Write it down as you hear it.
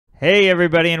Hey,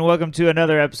 everybody, and welcome to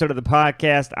another episode of the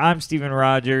podcast. I'm Steven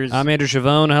Rogers. I'm Andrew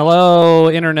Chavone. Hello,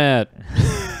 Internet.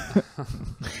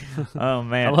 Oh,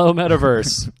 man. Hello,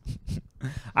 Metaverse.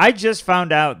 I just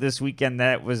found out this weekend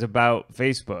that was about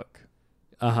Facebook.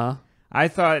 Uh-huh. I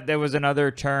thought there was another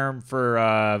term for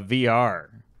VR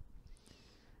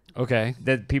Okay.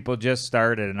 that people just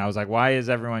started, and I was like, why is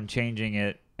everyone changing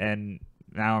it? And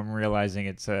now I'm realizing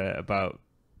it's about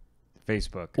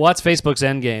Facebook. Well, that's Facebook's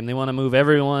endgame. They want to move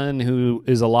everyone who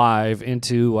is alive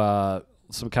into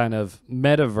some kind of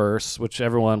metaverse, which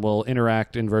everyone will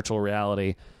interact in virtual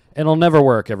reality. And it'll never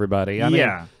work, everybody. I mean,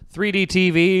 3D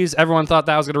TVs, everyone thought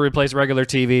that was going to replace regular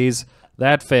TVs.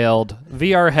 That failed.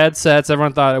 VR headsets,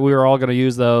 everyone thought we were all going to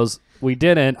use those. We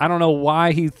didn't. I don't know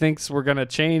why he thinks we're going to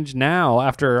change now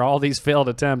after all these failed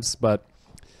attempts, but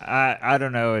I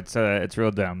don't know. It's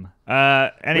real dumb.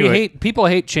 Anyway, people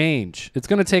hate change. It's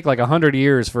going to take like 100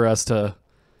 years for us to.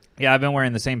 Yeah, I've been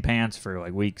wearing the same pants for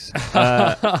like weeks.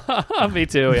 Me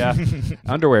too. Yeah,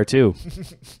 underwear too.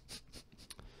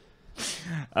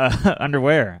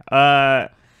 Underwear.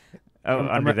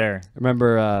 Under there.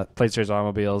 Remember PlayStation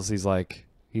Automobiles? He's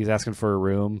asking for a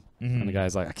room, and the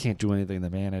guy's like, "I can't do anything." The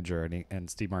manager and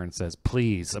Steve Martin says,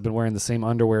 "Please, I've been wearing the same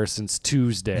underwear since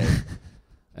Tuesday."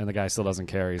 And the guy still doesn't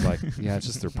care. He's like, yeah, it's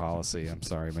just their policy. I'm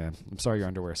sorry, man. I'm sorry your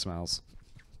underwear smells.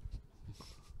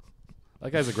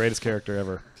 That guy's the greatest character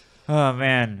ever. Oh,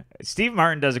 man. Steve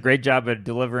Martin does a great job at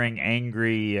delivering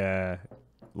angry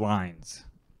lines.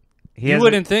 You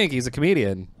wouldn't think. He's a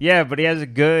comedian. Yeah, but he has a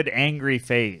good angry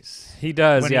face. He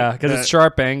does, yeah, because it's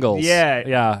sharp angles. Yeah.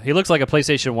 Yeah, he looks like a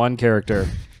PlayStation 1 character.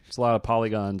 There's a lot of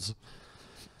polygons.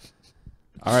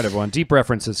 All right, everyone. Deep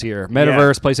references here.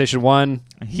 Metaverse, yeah. PlayStation 1.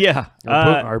 Yeah.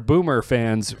 Our boomer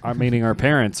fans, meaning our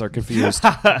parents, are confused.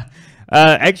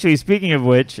 Actually, speaking of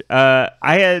which, I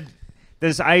had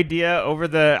this idea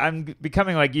I'm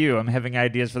becoming like you. I'm having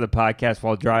ideas for the podcast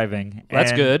while driving.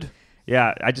 That's good.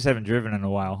 Yeah, I just haven't driven in a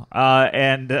while.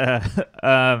 I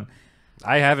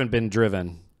haven't been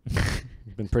driven.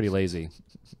 I've been pretty lazy.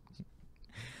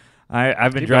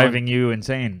 I've been driving you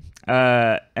insane.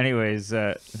 Anyways,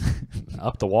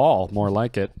 up the wall, more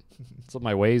like it. That's what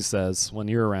my Waze says when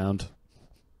you're around.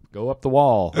 Go up the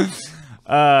wall.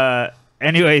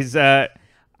 Anyways, I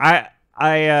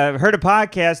heard a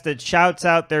podcast that shouts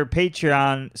out their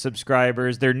Patreon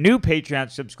subscribers, their new Patreon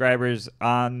subscribers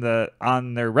on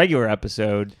their regular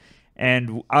episode,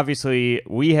 and obviously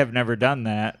we have never done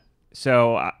that.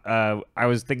 So I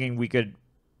was thinking we could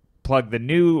plug the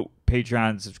new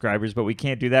Patreon subscribers, but we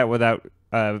can't do that without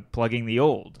plugging the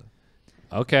old.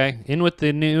 Okay. In with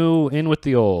the new, in with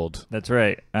the old. That's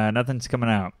right. Nothing's coming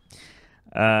out.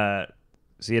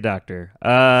 See a doctor.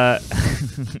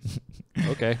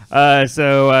 Okay.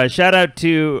 So shout out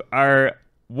to our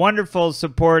wonderful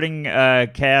supporting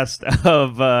cast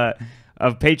of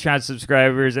Patreon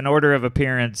subscribers in order of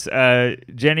appearance.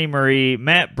 Jenny Marie,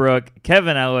 Matt Brook,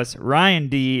 Kevin Ellis, Ryan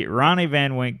D., Ronnie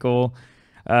Van Winkle,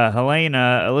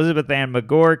 Helena, Elizabeth Ann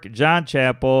McGork, John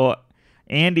Chappell,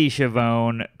 Andy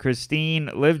Chavone, Christine,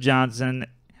 Liv Johnson,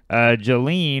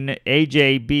 Jolene,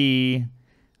 AJB,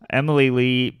 Emily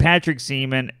Lee, Patrick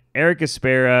Seaman, Eric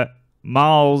Aspera,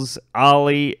 Malls,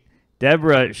 Ollie,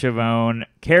 Deborah Chavone,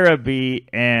 Cara B.,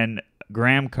 and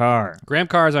Graham Carr. Graham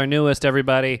Carr is our newest,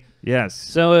 everybody. Yes.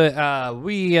 So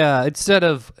we instead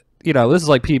of, this is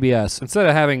like PBS. Instead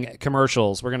of having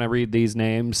commercials, we're going to read these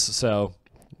names. So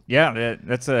yeah,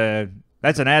 that's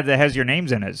an ad that has your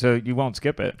names in it, so you won't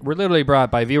skip it. We're literally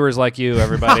brought by viewers like you,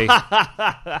 everybody.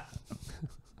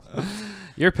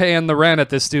 You're paying the rent at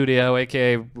this studio,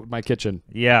 a.k.a. my kitchen.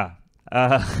 Yeah.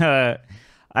 I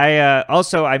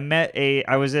was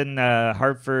in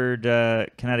Hartford,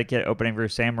 Connecticut, opening for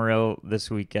Sam Morril this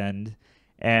weekend,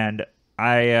 and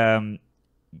I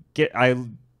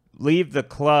leave the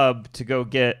club to go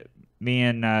get me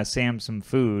and Sam some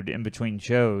food in between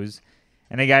shows.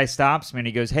 And a guy stops me and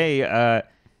he goes, "Hey,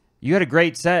 you had a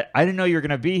great set. I didn't know you were going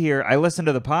to be here. I listened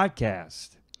to the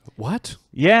podcast." What?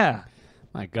 Yeah.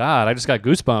 My God, I just got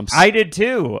goosebumps. I did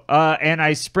too. And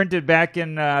I sprinted back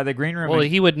in the green room. Well,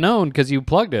 he would known because you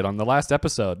plugged it on the last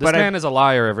episode. This man is a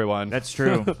liar, everyone. That's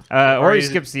true. Or he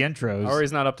skips the intros. Or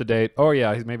he's not up to date. Oh,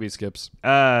 yeah, maybe he skips.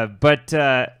 But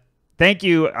thank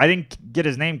you. I didn't get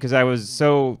his name because I was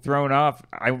so thrown off.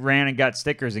 I ran and got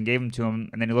stickers and gave them to him,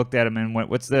 and then he looked at him and went,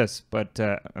 "What's this?" But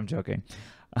I'm joking.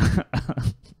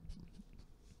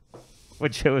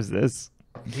 What show is this?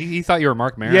 He thought you were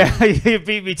Mark Maron. Yeah, he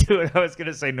beat me to it. I was going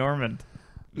to say Norman.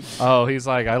 Oh, he's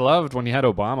like, I loved when you had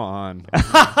Obama on.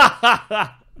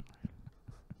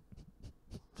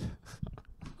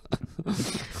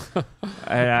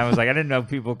 And I was like, I didn't know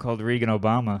people called Reagan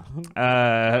Obama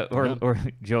or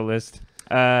Joe List.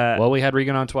 Well, we had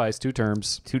Reagan on twice, 2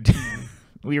 terms.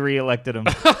 We reelected him.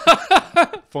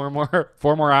 4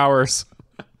 more hours.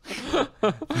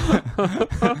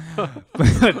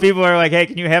 People are like, hey,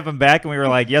 can you have him back? And we were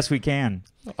like, yes, we can.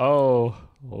 Oh,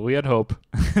 well, we had hope.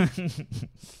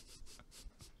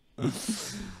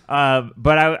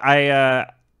 But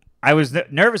I was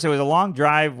nervous. It was a long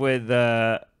drive with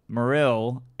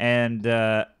Maril,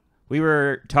 and we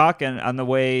were talking on the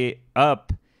way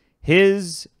up.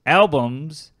 His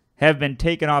albums have been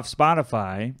taken off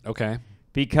Spotify. Okay.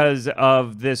 Because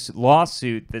of this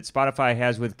lawsuit that Spotify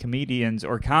has with comedians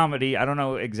or comedy. I don't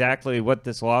know exactly what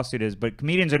this lawsuit is, but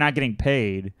comedians are not getting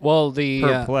paid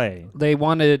per play. They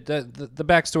wanted, the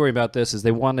backstory about this is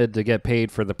they wanted to get paid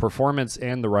for the performance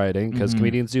and the writing because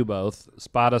comedians do both.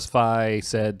 Spotify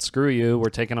said, screw you, we're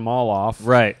taking them all off.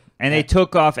 Right. And they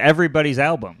took off everybody's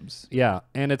albums. Yeah,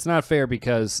 and it's not fair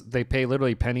because they pay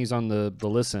literally pennies on the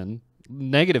listen.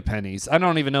 Negative pennies. I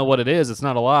don't even know what it is. It's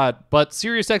not a lot, but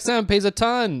SiriusXM pays a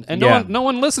ton, and no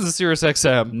one listens to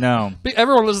SiriusXM. No,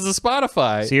 everyone listens to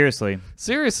Spotify. Seriously,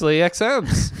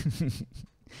 XMs.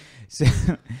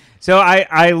 So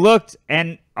I looked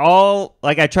and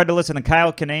I tried to listen to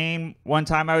Kyle Kinane one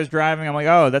time I was driving. I'm like,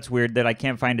 oh, that's weird that I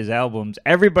can't find his albums.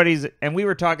 And we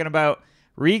were talking about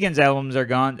Regan's albums are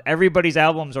gone. Everybody's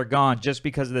albums are gone just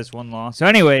because of this one loss. So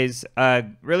anyways,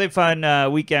 really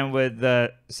fun weekend with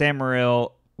Sam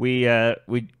Morrill.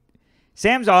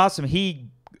 Sam's awesome. He,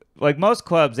 like most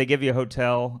clubs, they give you a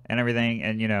hotel and everything,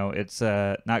 and it's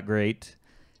not great,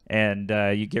 and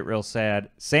you get real sad.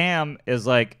 Sam is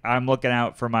like, I'm looking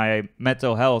out for my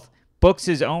mental health, books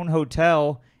his own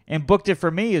hotel and booked it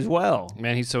for me as well.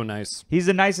 Man, he's so nice. He's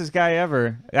the nicest guy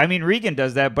ever. I mean, Regan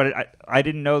does that, but I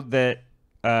didn't know that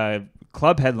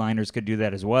club headliners could do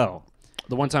that as well.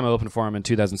 The one time I opened for him in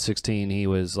 2016, he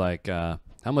was like, how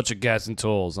much are gas and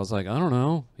tolls? I was like, I don't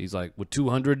know. He's like, would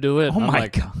 200 do it? Oh, my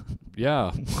God.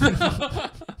 Yeah.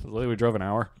 Literally, we drove an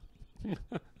hour.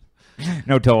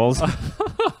 No tolls.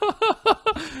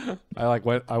 I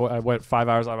went 5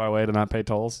 hours out of my way to not pay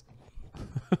tolls.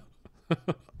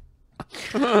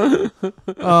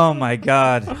 Oh, my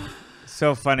God.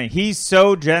 So funny. He's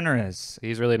so generous.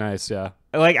 He's really nice, yeah.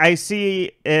 Like, I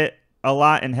see it a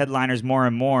lot in headliners more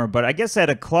and more, but I guess at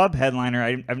a club headliner,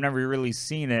 I've never really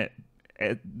seen it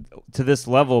to this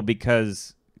level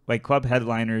because, like, club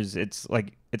headliners, it's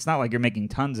not like you're making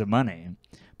tons of money.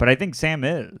 But I think Sam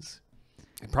is.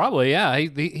 Probably, yeah.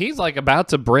 He's like about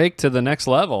to break to the next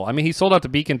level. I mean, he sold out to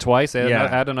Beacon twice. They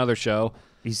had another show.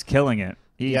 He's killing it.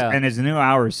 And his new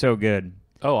hour is so good.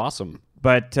 Oh, awesome.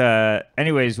 But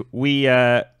anyways,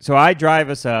 so I drive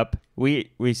us up.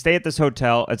 We stay at this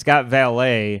hotel. It's got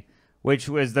valet, which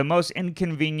was the most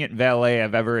inconvenient valet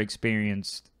I've ever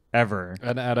experienced ever.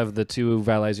 And out of the 2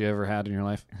 valets you ever had in your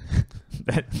life,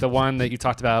 the one that you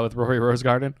talked about with Rory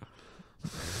Rosegarden.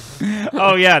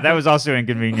 Oh yeah, that was also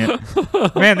inconvenient.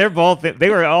 Man, they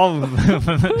were all. I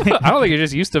don't think you're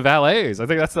just used to valets. I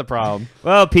think that's the problem.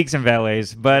 Well, peaks and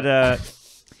valets, but.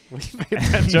 We made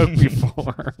that joke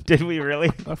before. Did we really?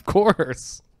 Of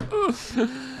course.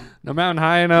 No mountain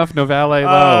high enough, no valet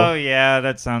low. Oh, yeah,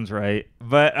 that sounds right.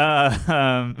 But,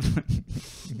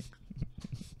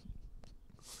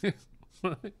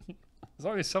 there's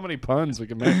always so many puns we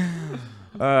can make.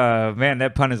 Man,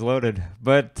 that pun is loaded.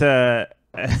 But, oh,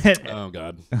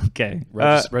 God. Okay.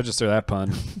 Register that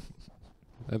pun.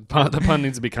 The pun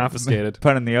needs to be confiscated.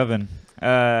 Pun in the oven.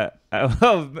 Yeah,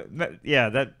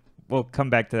 that... We'll come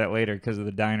back to that later because of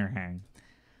the diner hang.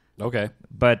 Okay.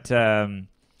 But so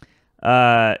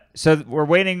we're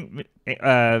waiting.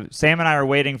 Sam and I are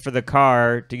waiting for the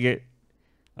car to get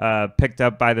picked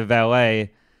up by the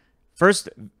valet. First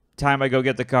time I go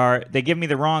get the car, they give me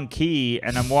the wrong key,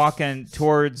 and I'm walking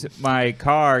towards my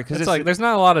car because it's like there's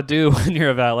not a lot to do when you're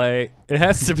a valet. It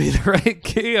has to be the right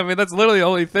key. I mean, that's literally the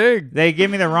only thing. They give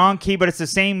me the wrong key, but it's the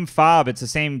same fob. It's the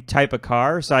same type of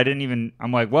car, so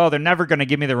I'm like, well, they're never going to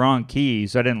give me the wrong key,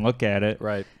 so I didn't look at it.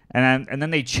 Right. And then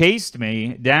they chased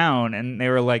me down, and they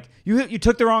were like, you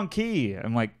took the wrong key.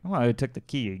 I'm like, well, I took the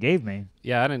key you gave me.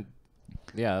 Yeah, I didn't.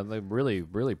 Yeah, they really,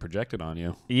 really projected on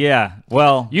you. Yeah,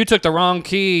 well... You took the wrong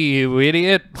key, you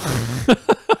idiot.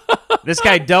 This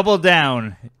guy doubled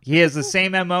down. He has the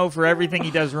same MO for everything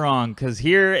he does wrong, because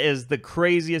here is the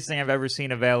craziest thing I've ever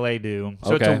seen a valet do.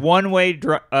 So It's a one-way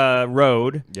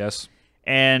road. Yes.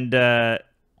 And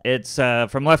it's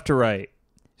from left to right.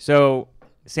 So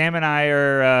Sam and I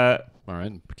are... All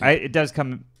right. It does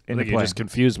come into play. You just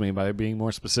confused me by being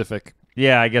more specific.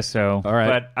 Yeah, I guess so. All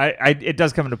right. But it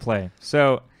does come into play.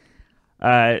 So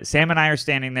Sam and I are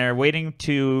standing there waiting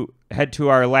to head to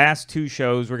our last 2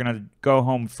 shows. We're gonna go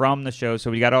home from the show, so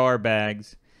we got all our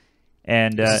bags.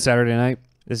 And This is Saturday night.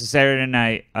 This is Saturday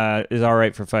night. Is all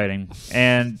right for fighting,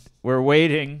 and we're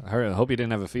waiting. I hope you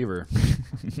didn't have a fever.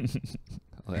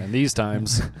 And these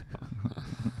times,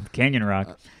 Canyon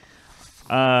Rock.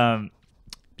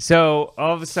 So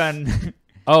all of a sudden,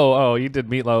 oh, you did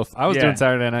Meatloaf. I was Yeah. doing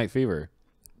Saturday Night Fever.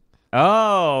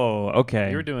 oh,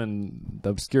 okay. You were doing the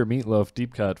obscure Meatloaf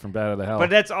deep cut from Bad out of the Hell. But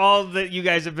that's all that you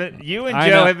guys have been. You and I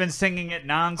Joe know. have been singing it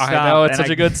nonstop. I know it's and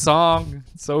such a good song.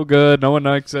 It's so good. No one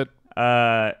likes it.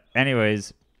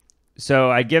 Anyways,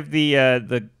 so I give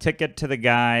the ticket to the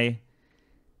guy.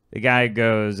 The guy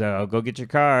goes, "I'll go get your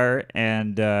car,"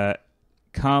 and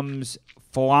comes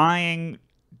flying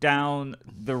down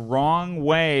the wrong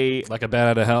way. Like a Bad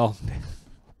out of Hell.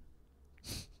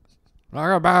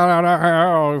 Like a Bad out of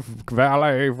Hell.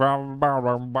 Valet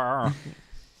from.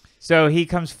 So he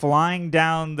comes flying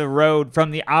down the road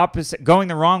from the opposite, going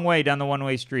the wrong way down the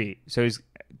one-way street. So he's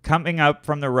coming up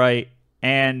from the right,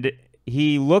 and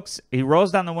he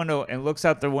rolls down the window and looks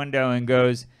out the window and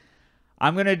goes,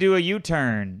 "I'm going to do a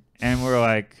U-turn." And we're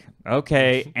like,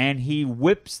 okay. And he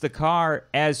whips the car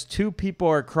as 2 people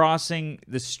are crossing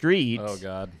the street. Oh,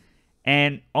 God.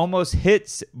 And almost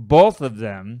hits both of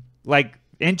them, like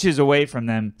inches away from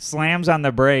them, slams on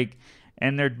the brake,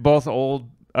 and they're both old,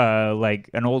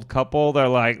 like an old couple. They're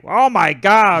like, "Oh my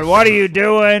God, what are you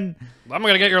doing?" I'm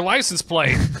going to get your license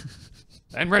plate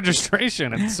and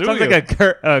registration and sue Sounds you. like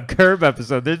a Curb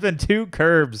episode. There's been 2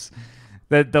 Curbs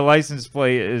that the license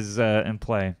plate is in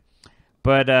play.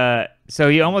 But so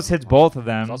he almost hits both of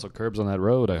them. There's also curbs on that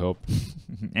road, I hope.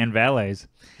 And valets.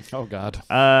 Oh, God.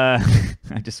 I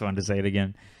just wanted to say it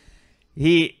again.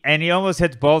 He almost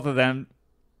hits both of them.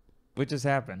 What just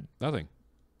happened? Nothing.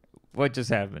 What just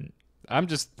happened? I'm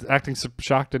just acting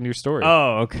shocked in your story.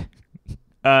 Oh, okay.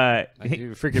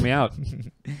 You're freaking me out.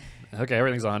 Okay,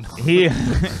 everything's on.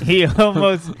 he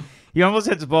almost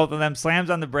hits both of them, slams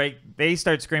on the brake. They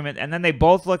start screaming, and then they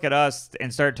both look at us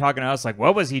and start talking to us like,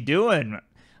 "What was he doing?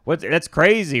 That's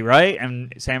crazy, right?"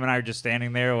 And Sam and I are just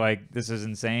standing there like, "This is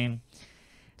insane."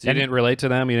 So you didn't relate to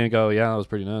them? You didn't go, "Yeah, that was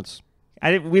pretty nuts."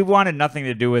 We wanted nothing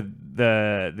to do with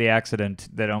the accident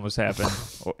that almost happened,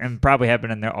 and probably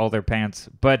happened in all their pants.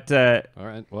 But all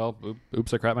right, well,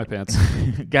 oops, I crapped my pants.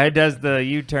 Guy does the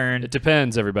U-turn. It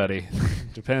depends, everybody.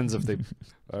 Depends if they.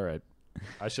 All right,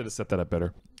 I should have set that up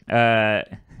better.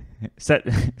 Set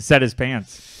his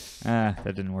pants. That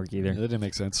didn't work either. That didn't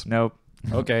make sense. Nope.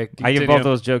 Okay, I give both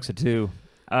those jokes a 2.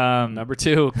 Number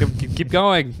 2. Keep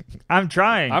going. I'm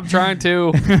trying. I'm trying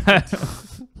to.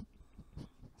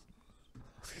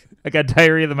 I got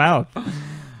diarrhea of the mouth.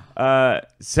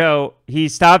 So he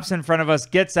stops in front of us,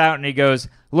 gets out, and he goes,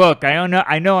 "Look, I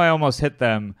know I almost hit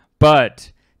them,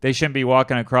 but they shouldn't be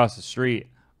walking across the street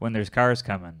when there's cars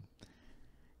coming."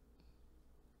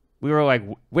 We were like,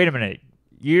 "Wait a minute.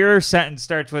 Your sentence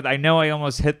starts with, 'I know I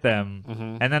almost hit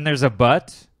them,' and then there's a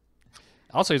but?"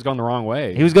 Also, he's going the wrong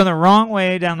way. He was going the wrong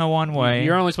way down the one way.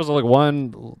 You're only supposed to look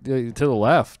one to the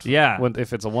left. Yeah.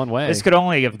 If it's a one way. This could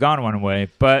only have gone one way,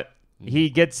 but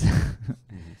he gets...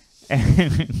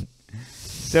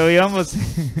 So he almost...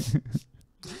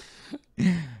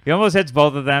 he almost hits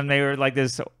both of them. They were like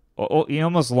this... He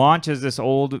almost launches this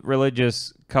old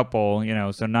religious couple,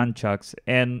 so nunchucks.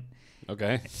 And...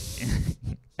 Okay.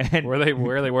 And were they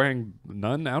wearing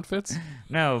nun outfits?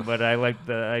 No, but I like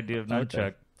the idea of nunchuck.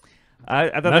 Okay.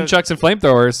 I thought Nunchucks and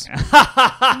flamethrowers.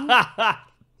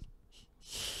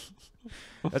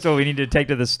 That's what we need to take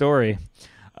to the story.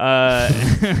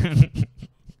 And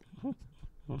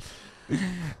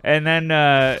then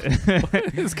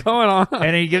What is going on?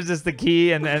 and he gives us the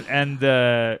key, and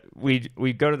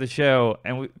we go to the show,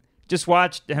 and we just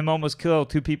watched him almost kill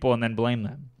 2 people and then blame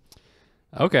them.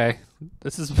 Okay,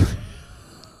 this is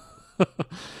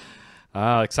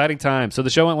exciting time. So the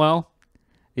show went well.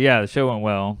 Yeah, the show went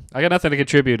well. I got nothing to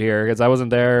contribute here because I wasn't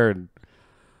there. And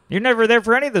You're never there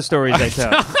for any of the stories I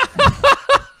tell.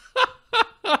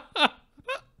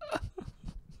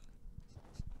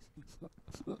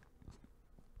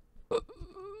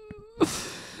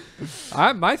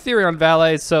 my theory on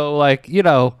valets. So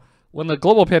when the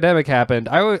global pandemic happened,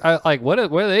 I like what are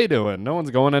they doing? No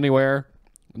one's going anywhere.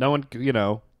 No one,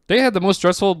 they had the most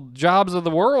stressful jobs of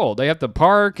the world. They have to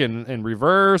park and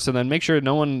reverse and then make sure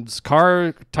no one's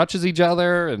car touches each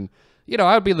other. And,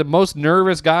 I'd be the most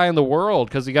nervous guy in the world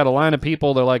because you got a line of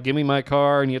people. They're like, "Give me my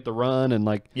car," and you have to run. And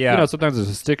sometimes there's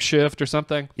a stick shift or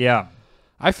something. Yeah.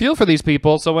 I feel for these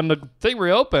people. So when the thing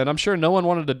reopened, I'm sure no one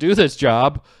wanted to do this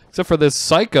job except for this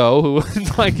psycho who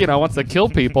wants to kill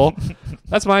people.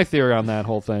 That's my theory on that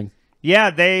whole thing.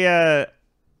 Yeah, they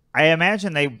I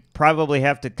imagine they probably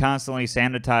have to constantly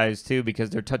sanitize too because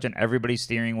they're touching everybody's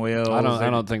steering wheel. I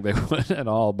don't think they would at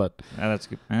all, but that's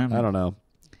good. I don't know.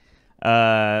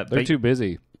 They're too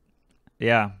busy.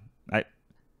 Yeah,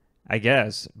 I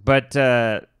guess. But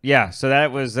yeah, so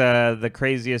that was the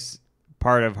craziest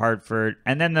part of Hartford.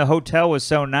 And then the hotel was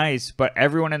so nice, but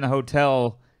everyone in the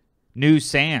hotel knew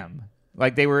Sam.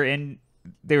 Like they were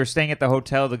staying at the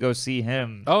hotel to go see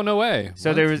him. Oh, no way.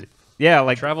 So there was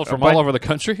like traveled from all over the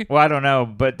country? Well, I don't know,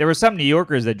 but there were some New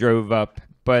Yorkers that drove up,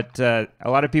 but a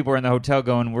lot of people were in the hotel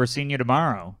going, "We're seeing you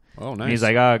tomorrow." Oh, nice. And he's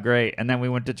like, "Oh, great." And then we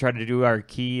went to try to do our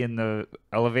key in the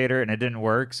elevator, and it didn't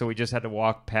work, so we just had to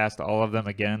walk past all of them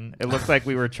again. It looked like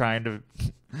we were trying to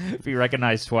be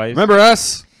recognized twice. Remember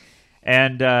us?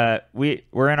 And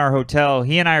we're in our hotel.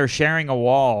 He and I are sharing a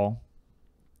wall,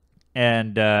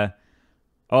 and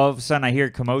all of a sudden I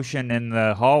hear commotion in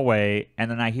the hallway,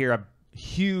 and then I hear a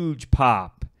huge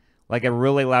pop, like a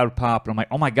really loud pop. And I'm like,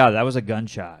 oh my God, that was a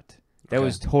gunshot. That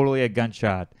was totally a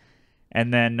gunshot.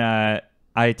 And then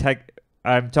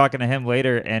I'm talking to him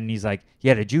later, and he's like,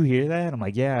 yeah, did you hear that? I'm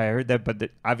like, yeah, I heard that, but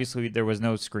obviously there was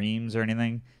no screams or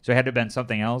anything, so it had to have been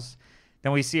something else.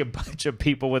 Then we see a bunch of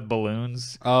people with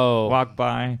balloons walk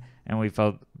by, and we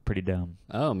felt pretty dumb.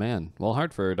 Oh, man. Well,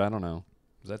 Hartford, I don't know.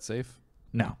 Is that safe?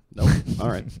 No. Nope. All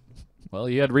right. Well,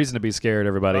 you had reason to be scared,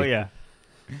 everybody. Oh, yeah.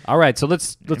 All right, so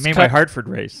let's my Hartford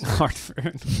race.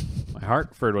 Hartford. My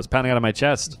Hartford was pounding out of my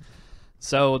chest.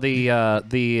 So the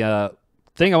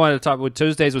thing I wanted to talk with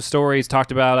Tuesdays with Stories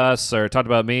talked about us or talked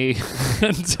about me.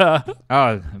 And,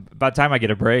 about time I get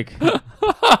a break.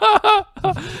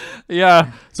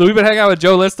 Yeah. So we've been hanging out with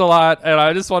Joe List a lot, and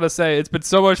I just want to say it's been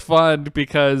so much fun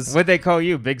because what'd they call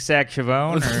you, Big Sack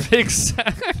Chavone? Or? Big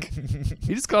Sack.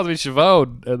 He just calls me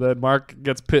Chavone, and then Mark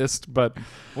gets pissed. But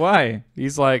why?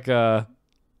 He's like,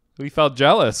 we felt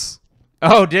jealous.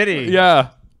 Oh, did he? Yeah.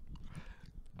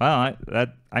 Well,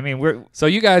 we're so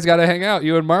you guys got to hang out,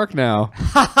 you and Mark now.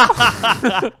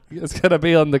 You guys got to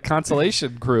be on the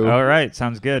consolation crew. All right,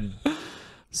 sounds good.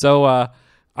 So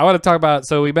I want to talk about.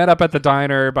 So we met up at the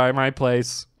diner by my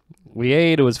place. We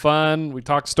ate. It was fun. We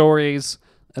talked stories,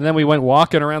 and then we went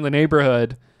walking around the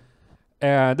neighborhood.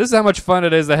 And this is how much fun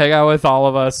it is to hang out with all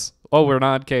of us. Oh, we're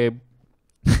not, Gabe.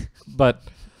 But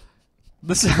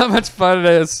this is how much fun it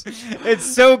is. It's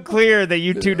so clear that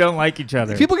you two don't like each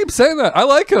other. People keep saying that. I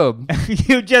like him.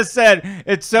 You just said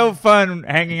it's so fun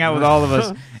hanging out with all of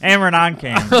us. And Renan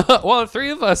came. Well, the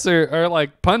three of us are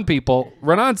like pun people.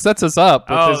 Renan sets us up.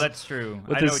 That's true.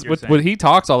 With he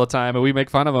talks all the time, and we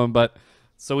make fun of him. But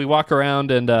so we walk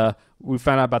around, and we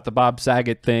found out about the Bob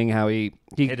Saget thing. How he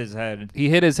hit his head. He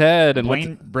hit his head and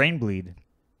brain bleed.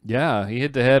 Yeah, he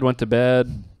hit the head, went to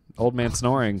bed. Old man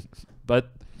snoring.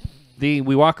 But we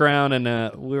walk around, and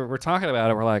we're talking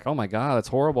about it. We're like, oh my God, that's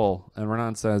horrible. And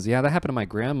Renan says, yeah, that happened to my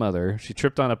grandmother. She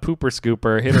tripped on a pooper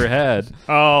scooper, hit her head.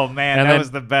 Oh man, and that was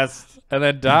the best. And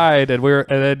then died. And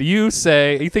then you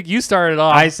say, you think you started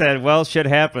off. I said, well, shit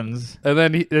happens. And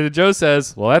then Joe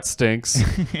says, well, that stinks.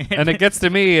 And it gets to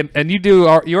me, and you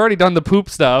already done the poop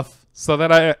stuff. So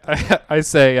then I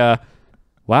say,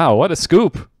 wow, what a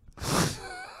scoop.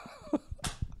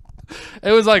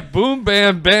 It was like boom,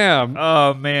 bam, bam.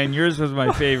 Oh man, yours was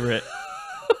my favorite.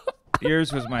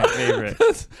 Yours was my favorite.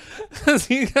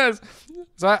 You guys,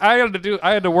 so I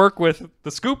had to work with the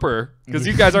scooper because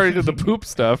you guys already did the poop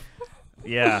stuff.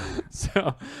 Yeah.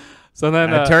 So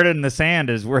then a turd in the sand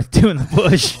is worth two in the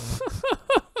bush.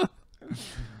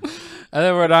 And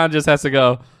then Renan just has to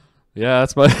go, yeah,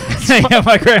 that's my yeah,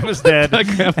 my grandma's dead. My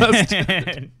grandma's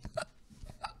dead.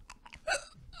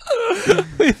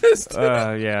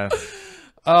 Yeah.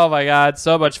 Oh my God,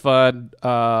 so much fun.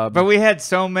 But we had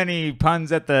so many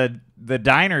puns at the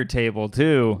diner table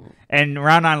too. And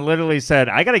Renan literally said,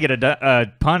 I got to get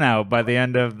a pun out by the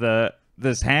end of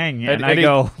this hang. And I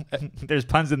go, there's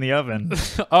puns in the oven.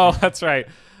 Oh, that's right.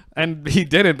 And he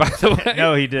didn't, by the way.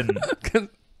 No, he didn't.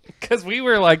 Because we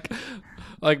were like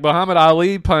Muhammad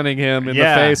Ali punning him in the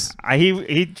face.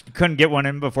 He couldn't get one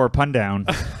in before pun down.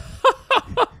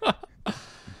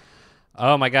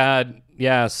 Oh my God.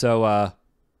 Yeah. So,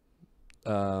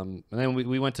 and then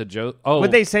we went to Joe. Oh,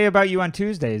 what'd they say about you on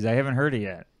Tuesdays? I haven't heard it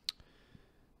yet.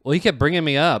 Well, he kept bringing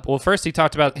me up. Well, first he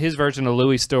talked about his version of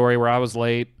Louis' story where I was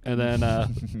late, and then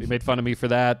he made fun of me for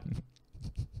that.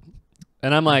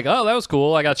 And I'm like, oh, that was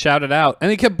cool. I got shouted out. And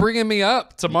he kept bringing me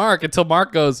up to Mark until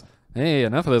Mark goes, hey,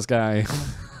 enough of this guy.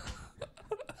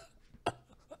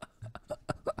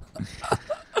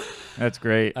 That's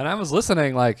great. And I was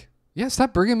listening like, yeah,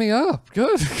 stop bringing me up.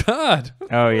 Good God.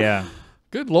 Oh, yeah.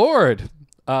 Good Lord.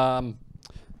 What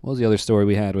was the other story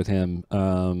we had with him?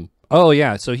 Oh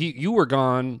yeah, so you were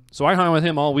gone, so I hung with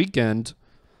him all weekend.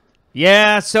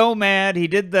 Yeah, so mad. He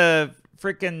did the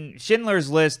freaking Schindler's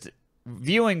List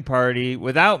viewing party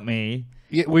without me.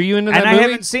 Yeah, were you into that and movie? I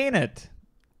haven't seen it.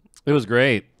 It was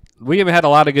great. We even had a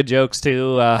lot of good jokes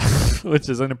too, which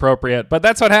is inappropriate. But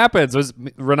that's what happens. It was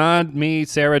Renan, me,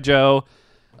 Sarah, Joe,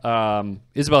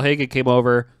 Isabel Hagen came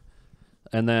over,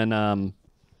 and then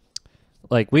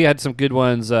like we had some good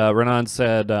ones. Renan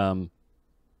said,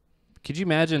 "Could you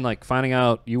imagine like finding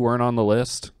out you weren't on the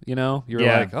list? You know, you were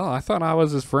like, oh, I thought I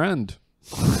was his friend."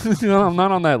 You know, I'm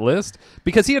not on that list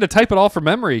because he had to type it all from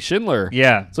memory, Schindler.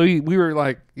 Yeah. So we were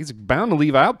like, he's bound to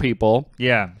leave out people.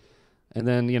 Yeah. And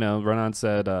then, you know, Renan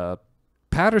said,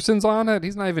 Patterson's on it.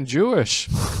 He's not even Jewish.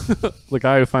 The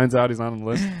guy who finds out he's not on the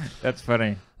list. That's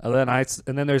funny.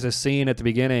 And then there's a scene at the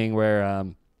beginning where,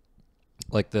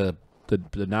 like the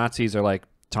Nazis are like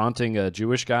taunting a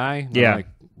Jewish guy. Yeah. Like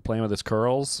playing with his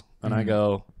curls. And I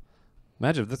go,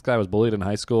 imagine if this guy was bullied in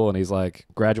high school and he's like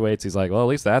graduates. He's like, well, at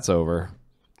least that's over.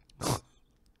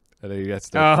 And then he gets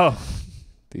to,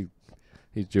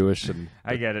 he's Jewish and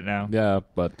I get it now. yeah,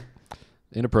 but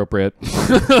inappropriate.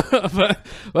 but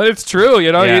it's true,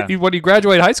 you know. Yeah. When you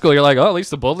graduate high school, you're like, oh, at least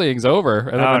the bullying's over,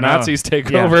 and then the Nazis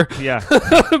take over,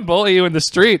 bully you in the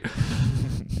street.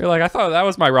 You're like, I thought that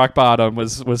was my rock bottom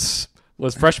was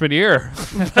freshman year.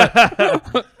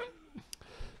 The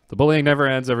bullying never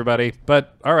ends, everybody.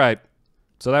 But all right,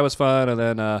 so that was fun, and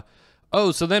then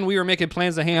so then we were making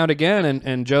plans to hang out again,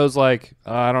 and Joe's like,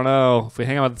 I don't know, if we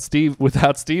hang out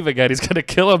without Steve again, he's gonna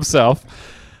kill himself.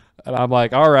 And I'm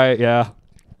like, all right, yeah.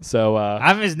 So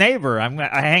I'm his neighbor. I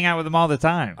hang out with him all the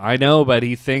time. I know, but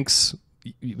he thinks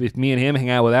if me and him hang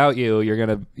out without you, you're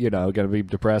gonna be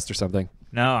depressed or something.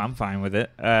 No, I'm fine with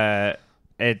it.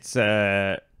 It's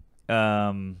the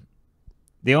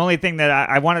only thing that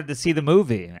I wanted to see the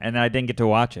movie, and I didn't get to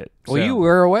watch it. Well, so. you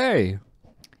were away.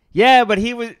 Yeah, but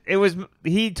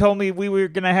he told me we were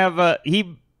gonna have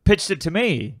he pitched it to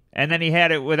me, and then he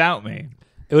had it without me.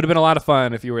 It would have been a lot of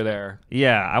fun if you were there.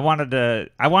 Yeah,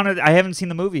 I haven't seen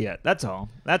the movie yet. That's all.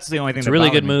 That's the only thing. It's a really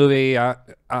good movie. The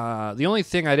only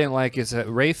thing I didn't like is that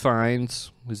Rafe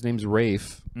Fiennes, his name's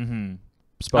Rafe,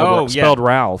 spelled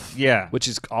Ralph. Yeah, which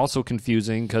is also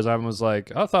confusing because I was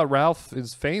like, I thought Ralph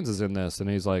Fiennes is in this, and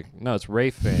he's like, no, it's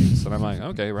Rafe Fiennes, and I'm like,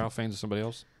 okay, Ralph Fiennes is somebody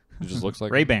else. It just looks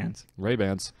like Ray-Bans.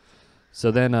 Ray-Bans.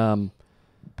 So then,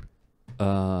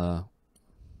 what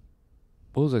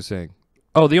was I saying?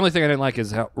 Oh, the only thing I didn't like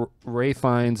is how Ray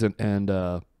Fiennes and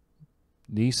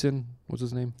Neeson, what's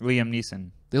his name? Liam Neeson.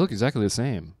 They look exactly the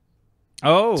same.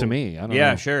 Oh, to me, I don't know.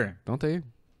 Yeah, sure. Don't they?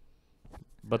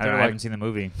 But I haven't seen the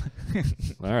movie.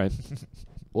 All right.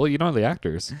 Well, you know the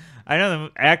actors. I know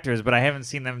the actors, but I haven't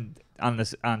seen them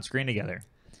on screen together.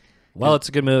 Well, it's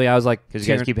a good movie. I was like, because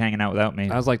you guys keep hanging out without me.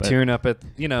 I was like tearing up at,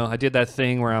 I did that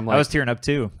thing where I'm like, I was tearing up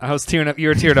too. I was tearing up. You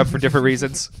were tearing up for different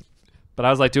reasons. But I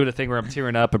was like doing a thing where I'm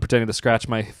tearing up and pretending to scratch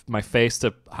my face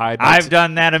to hide. I've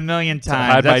done that a million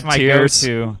times. That's my tears.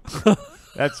 go-to.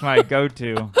 That's my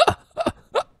go-to.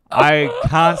 I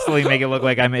constantly make it look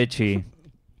like I'm itchy.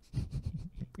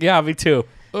 Yeah, me too.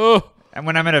 Oh. And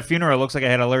when I'm at a funeral, it looks like I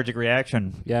had an allergic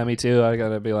reaction. Yeah, me too. I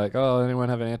gotta be like, oh, anyone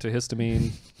have an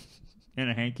antihistamine? And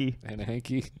a hanky. And a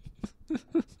hanky.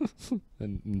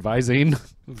 and Visine.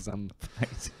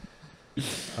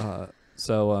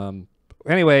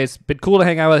 Anyways, been cool to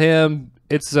hang out with him.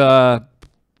 It's the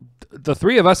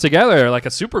three of us together, like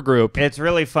a super group. It's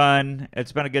really fun.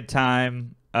 It's been a good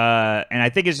time. And I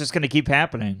think it's just going to keep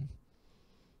happening.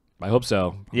 I hope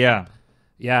so. Yeah.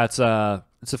 Yeah, it's the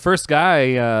first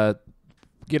guy,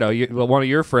 one of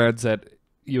your friends that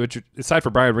you, aside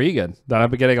from Brian Regan, that I've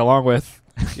been getting along with.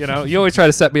 You always try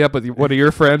to set me up with one of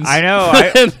your friends. I know.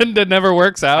 And it never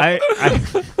works out.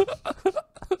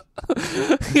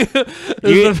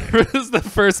 This is the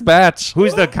first batch.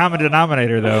 Who's the common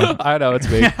denominator, though? I know, it's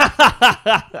me.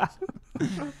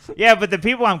 Yeah, but the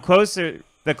people I'm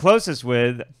the closest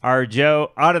with are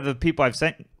Joe. Out of the people I've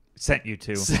sent you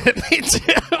to, Sent me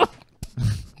to.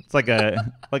 It's like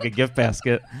a gift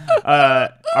basket.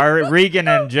 Are Regan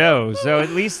and Joe? So at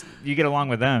least you get along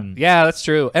with them. Yeah, that's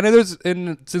true.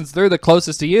 And since they're the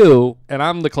closest to you, and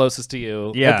I'm the closest to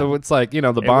you, yeah, it's like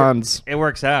the bonds. It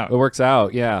works out. It works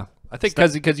out. Yeah. I think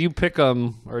because you pick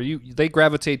them, or they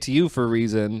gravitate to you for a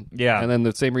reason. Yeah. And then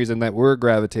the same reason that we're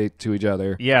gravitate to each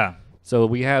other. Yeah. So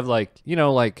we have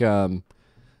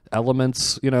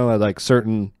elements, like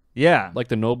certain. Yeah. Like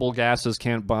the noble gases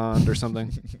can't bond or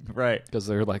something. Right. Because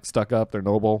they're like stuck up, they're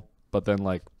noble, but then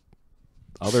like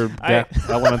other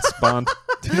elements bond.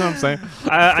 Do you know what I'm saying?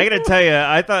 I got to tell you,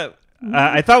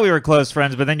 I thought we were close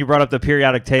friends, but then you brought up the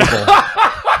periodic table.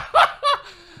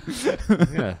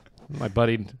 Yeah. My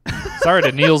buddy. Sorry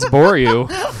to Niels bore you.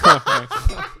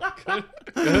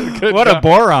 Good what job. a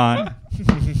boron.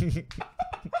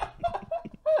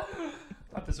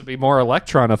 Thought this would be more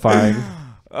electronifying.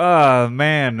 Oh,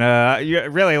 man. You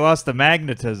really lost the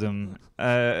magnetism.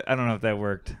 I don't know if that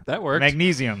worked. That worked.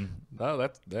 Magnesium. Oh,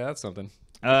 that's something.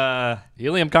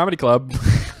 Helium Comedy Club.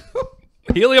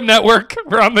 Helium Network.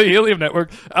 We're on the Helium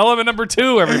Network. Element number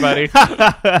 2, everybody.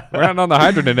 We're not on the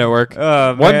Hydrogen Network.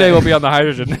 One day we'll be on the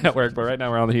Hydrogen Network, but right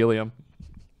now we're on the Helium.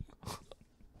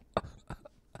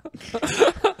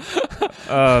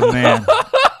 Oh, man.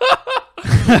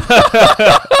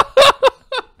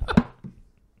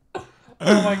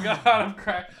 Oh, my God. I'm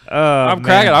cracking. I'm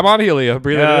cracking. I'm on Helium.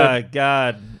 Breathing in.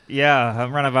 God. Yeah,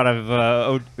 I'm running out of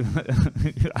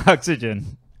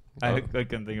oxygen. I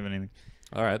couldn't think of anything.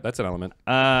 All right, that's an element.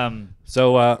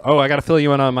 So, I got to fill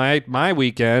you in on my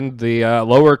weekend, the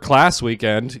lower class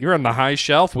weekend. You're on the high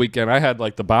shelf weekend. I had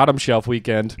like the bottom shelf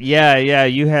weekend. Yeah.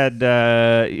 You had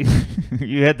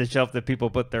you had the shelf that people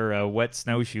put their wet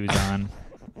snowshoes on.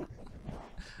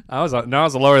 I was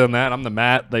lower than that. I'm the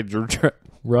mat they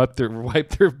wipe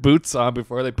their boots on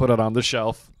before they put it on the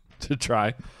shelf to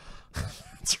try.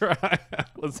 Try.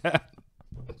 What's that?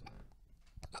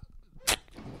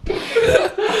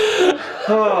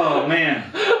 Oh,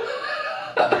 man.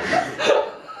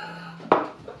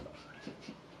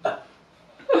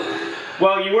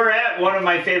 Well, you were at one of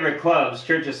my favorite clubs,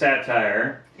 Church of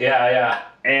Satire. Yeah.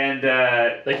 And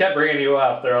they kept bringing you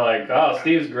up. They're like, oh,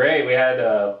 Steve's great. We had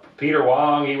Peter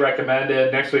Wong, he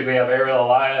recommended. Next week we have Ariel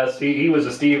Elias. He was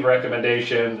a Steve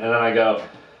recommendation. And then I go,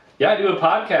 yeah, I do a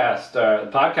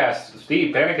podcast,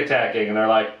 Steve, Panic Attacking. And they're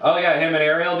like, oh, yeah, him and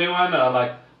Ariel do one? And I'm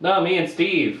like, no, me and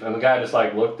Steve. And the guy just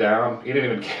like looked down. He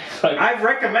didn't even care. Like, I've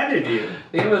recommended you.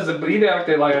 He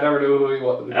acted like I never knew who he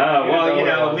was. Oh,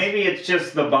 well, maybe it's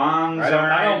just the bonds.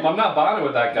 I'm not bonding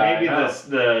with that guy. Maybe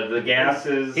the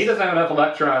gases. He doesn't have enough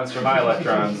electrons for my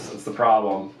electrons. That's the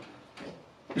problem.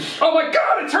 Oh my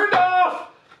God, it turned off!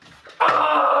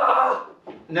 Ah!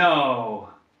 No.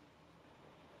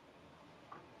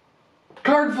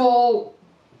 Card full.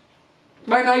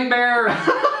 My nightmare.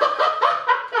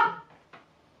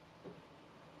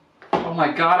 Oh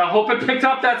my God, I hope it picked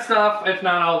up that stuff. If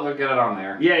not, I'll get it on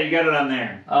there. Yeah, you got it on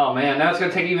there. Oh man, now it's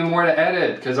going to take even more to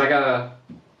edit because I got to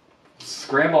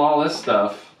scramble all this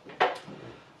stuff.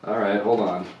 All right, hold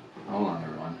on. Hold on,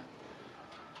 everyone.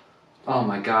 Oh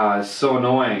my God, it's so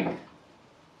annoying.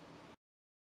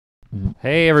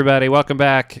 Hey everybody, welcome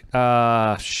back.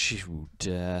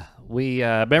 We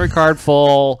memory card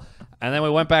full, and then we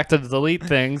went back to delete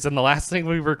things, and the last thing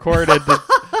we recorded, the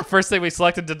first thing we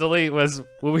selected to delete was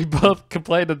when we both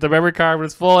complained that the memory card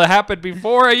was full. It happened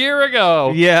before a year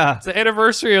ago. Yeah. It's the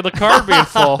anniversary of the card being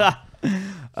full.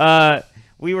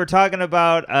 We were talking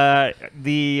about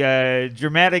the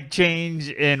dramatic change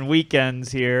in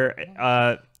weekends here,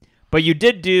 but you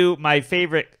did do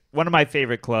one of my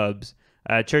favorite clubs,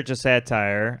 Church of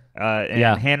Satire, in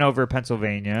Hanover,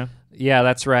 Pennsylvania. Yeah,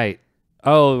 that's right.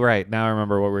 Oh, right. Now I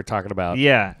remember what we were talking about.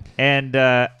 Yeah, and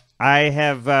I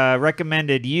have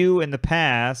recommended you in the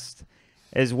past,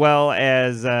 as well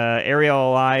as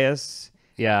Ariel Elias.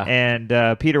 Yeah.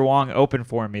 And Peter Wong opened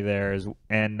for me there,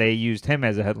 and they used him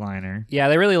as a headliner. Yeah,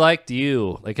 they really liked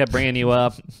you. They kept bringing you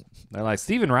up. They're like,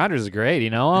 Steven Rogers is great. You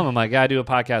know him? I'm like, yeah, I do a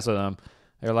podcast with him.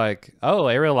 They're like, oh,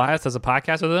 Ariel Elias does a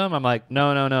podcast with him? I'm like, no.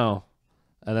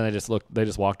 And then they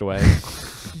just walked away.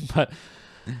 But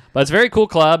it's a very cool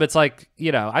club. It's like,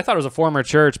 I thought it was a former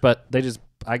church, but they just,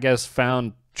 I guess,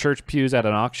 found church pews at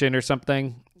an auction or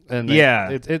something. And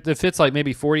it fits like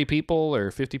maybe 40 people or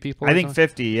 50 people. I think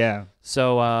 50, yeah.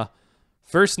 So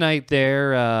first night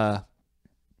there,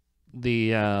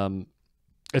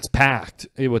 it's packed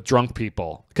with drunk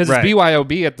people because it's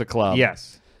BYOB at the club.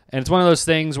 Yes, and it's one of those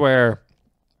things where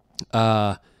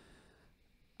I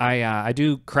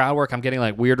do crowd work. I'm getting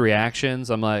like weird reactions.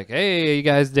 I'm like, hey, are you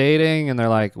guys dating? And they're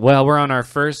like, well, we're on our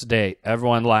first date.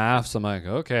 Everyone laughs. I'm like,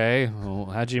 okay, well,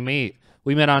 how'd you meet?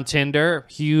 We met on Tinder.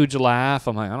 Huge laugh.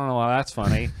 I'm like, I don't know why that's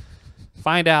funny.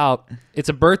 Find out it's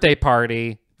a birthday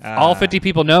party. All 50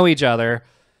 people know each other.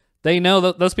 They know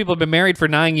that those people have been married for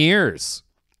 9 years.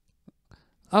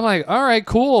 I'm like, all right,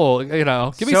 cool. Give me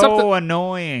something. So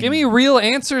annoying. Give me real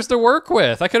answers to work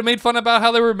with. I could have made fun about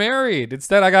how they were married.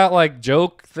 Instead, I got like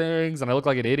joke things, and I look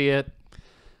like an idiot.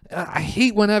 I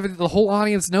hate whenever the whole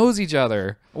audience knows each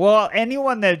other. Well,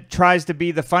 anyone that tries to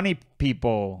be the funny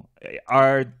people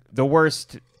are the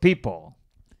worst people.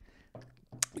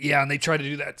 Yeah, and they try to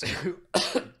do that too.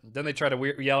 Then they try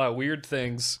to yell out weird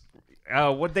things.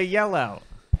 What'd they yell out?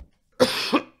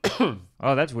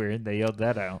 Oh, that's weird. They yelled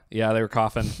that out. Yeah, they were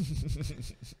coughing.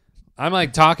 I'm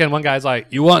like talking. One guy's like,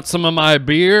 "You want some of my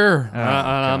beer?" Oh, and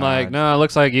I'm like, "No, it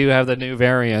looks like you have the new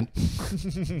variant."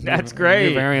 That's great.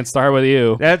 New variant start with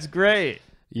you. That's great.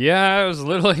 Yeah, it was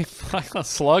literally like a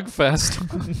slugfest.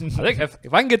 I think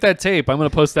if I can get that tape, I'm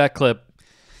gonna post that clip.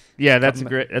 Yeah, that's a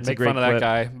great. That's make a great fun of clip.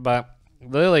 that guy, but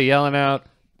literally yelling out.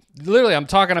 Literally, I'm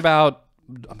talking about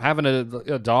I'm having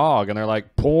a dog, and they're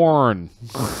like porn.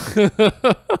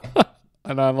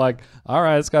 And I'm like, all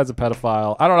right, this guy's a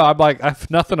pedophile. I don't know. I'm like, I have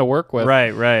nothing to work with.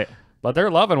 Right. But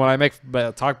they're loving when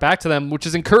I talk back to them, which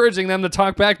is encouraging them to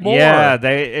talk back more. Yeah,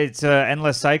 it's an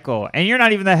endless cycle. And you're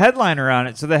not even the headliner on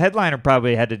it, so the headliner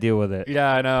probably had to deal with it.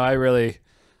 Yeah, I know.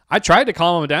 I tried to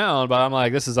calm them down, but I'm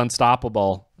like, this is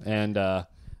unstoppable. And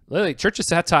literally, Church of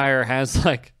Satire has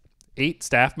like 8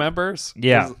 staff members.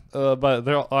 Yeah. But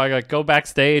they're like go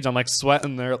backstage. I'm like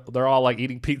sweating. They're all like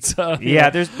eating pizza. Yeah,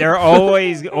 they're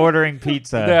always ordering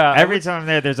pizza. Yeah. Every time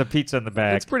I'm there's a pizza in the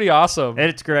bag. It's pretty awesome.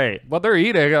 It's great. What they're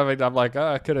eating, I mean, I'm like,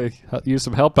 I could have used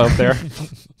some help out there.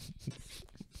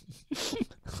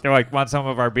 They're like, want some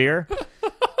of our beer?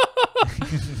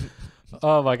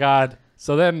 Oh my god.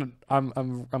 So then I'm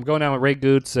going down with Ray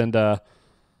Goots, and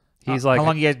he's like, how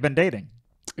long you guys been dating?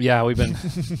 Yeah, we've been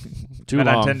too Met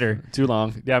long. on Tinder. Too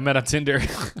long. Yeah, I met on Tinder.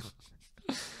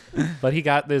 But he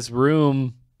got this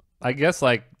room. I guess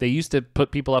like they used to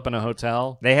put people up in a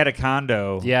hotel. They had a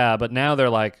condo. Yeah, but now they're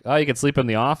like, oh, you can sleep in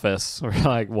the office. We're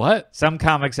like, what? Some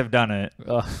comics have done it.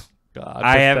 Oh, God,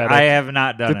 I have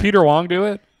not done Did it. Peter Wong do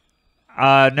it?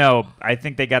 No, I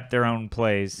think they got their own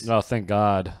place. Oh, thank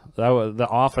God. The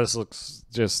office looks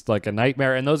just like a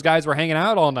nightmare. And those guys were hanging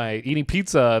out all night, eating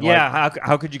pizza. And Yeah,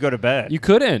 how could you go to bed? you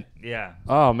couldn't. Yeah.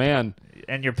 Oh, man.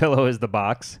 And your pillow is the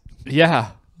box.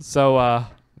 Yeah. So,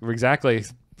 exactly.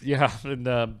 Yeah. And,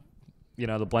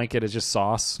 the blanket is just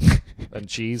sauce and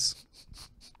cheese.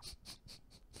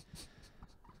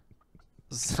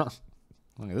 So,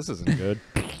 okay, this isn't good.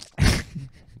 I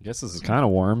guess this is kind of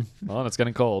warm. Oh, it's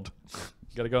getting cold.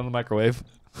 Got to go in the microwave.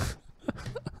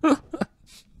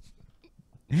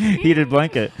 Heated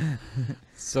blanket.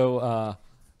 So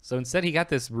instead he got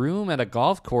this room at a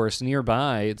golf course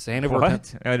nearby. It's Hanover.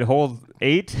 What? At hole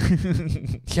 8?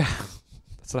 Yeah,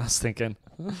 that's what I was thinking.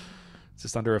 It's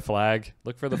just under a flag.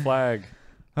 Look for the flag.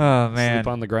 Oh, man.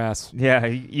 Sleep on the grass. Yeah,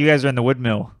 you guys are in the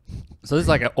woodmill. So this is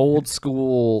like an old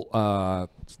school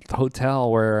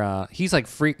hotel where he's like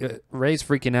Ray's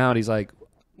freaking out. He's like,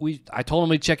 I told him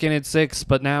we'd check in at 6,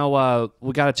 but now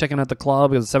we got to check in at the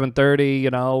club. It was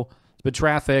 7:30. It's been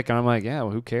traffic, and I'm like, yeah, well,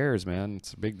 who cares, man?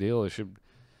 It's a big deal. It should.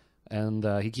 And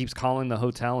he keeps calling the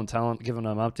hotel and giving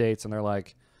them updates, and they're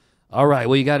like, all right,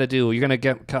 what you got to do? You're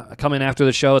gonna come in after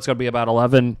the show. It's gonna be about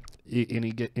 11.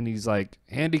 And he's like,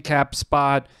 handicap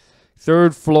spot,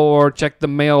 3rd floor, check the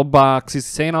mailbox. He's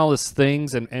saying all these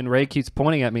things, and Ray keeps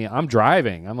pointing at me. I'm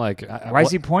driving. I'm like, why is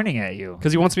he pointing at you?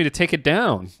 Because he wants me to take it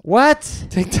down. What?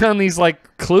 Take down these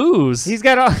like clues. He's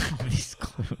got all these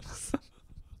clues.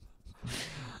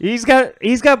 He's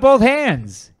got both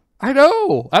hands. I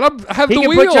know. I have he the can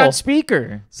wheel. put you on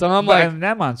speaker. So I'm like,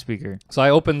 them on speaker. So I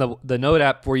open the note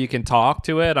app where you can talk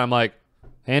to it. I'm like,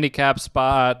 handicap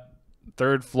spot,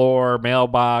 3rd floor,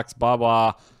 mailbox, blah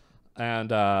blah. And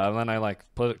then I like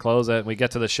close it, and we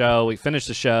get to the show. We finish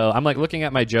the show. I'm like looking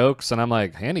at my jokes, and I'm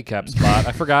like, handicap spot.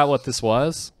 I forgot what this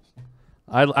was.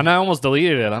 I almost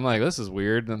deleted it. I'm like, this is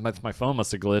weird. And my phone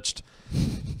must have glitched.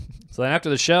 So then after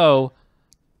the show,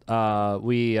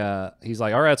 he's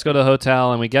like, all right, let's go to the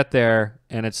hotel. And we get there,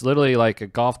 and it's literally like a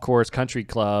golf course country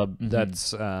club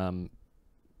that's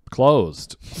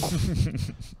closed.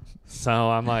 So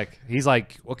I'm like, he's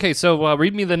like, okay, so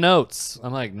read me the notes.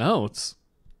 I'm like, notes?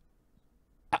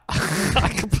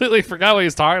 I completely forgot what he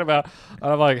was talking about.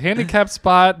 I'm like, handicap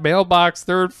spot, mailbox,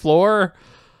 3rd floor.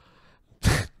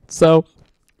 So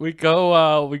we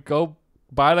go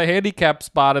by the handicap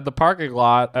spot in the parking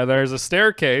lot, and there's a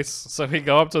staircase. So we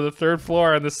go up to the 3rd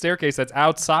floor, and the staircase that's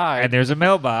outside. And there's a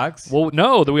mailbox. Well,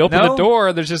 no, we open the door,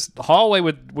 and there's just a hallway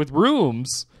with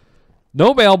rooms.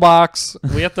 No mailbox.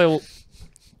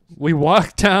 We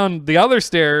walk down the other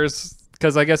stairs,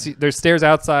 because I guess there's stairs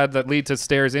outside that lead to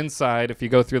stairs inside if you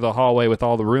go through the hallway with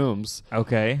all the rooms.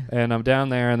 Okay. And I'm down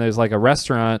there, and there's like a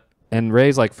restaurant, and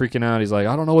Ray's like freaking out. He's like,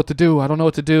 I don't know what to do.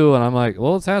 And I'm like,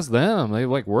 well, let's ask them. They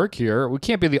like work here. We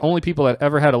can't be the only people that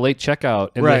ever had a late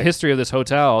checkout in the history of this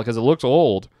hotel because it looks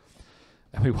old.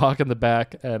 And we walk in the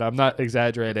back, and I'm not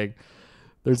exaggerating.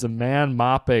 There's a man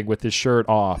mopping with his shirt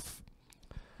off.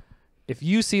 If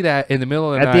you see that in the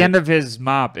middle of the night. At the end of his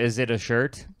mop, is it a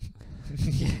shirt?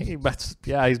 He must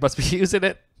be using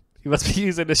it. He must be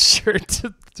using his shirt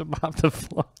to mop the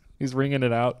floor. He's wringing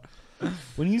it out.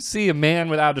 When you see a man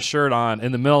without a shirt on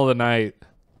in the middle of the night,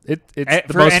 It's the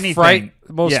For most anything.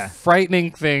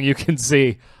 frightening thing you can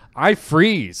see. I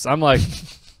freeze. I'm like,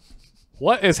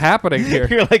 what is happening here?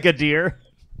 You're like a deer.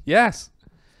 Yes.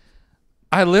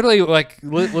 I literally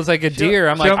was like a deer.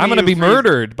 I'm like, show me I'm gonna you be freeze.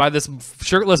 murdered by this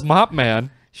shirtless mop man.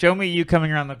 Show me you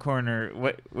coming around the corner.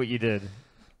 What you did?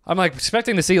 I'm like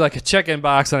expecting to see like a check-in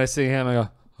box, and I see him. I go,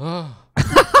 oh.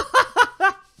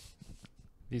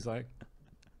 He's like,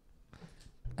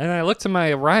 and I look to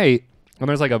my right, and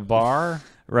there's like a bar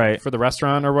Right. for the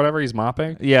restaurant or whatever he's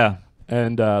mopping. Yeah.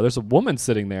 And there's a woman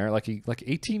sitting there, like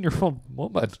 18-year-old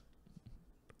woman.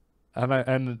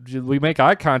 And we make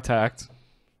eye contact.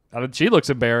 And she looks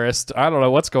embarrassed. I don't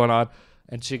know what's going on.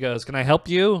 And she goes, "Can I help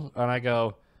you?" And I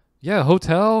go, "Yeah,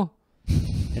 hotel."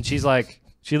 And she's like,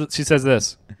 she says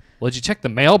this, "Well, did you check the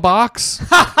mailbox?"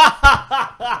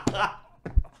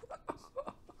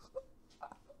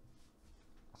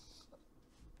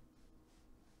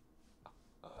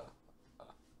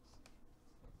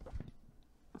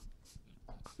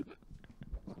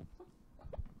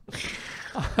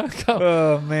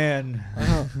 Oh man.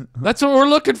 That's what we're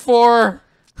looking for.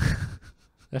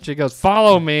 And she goes,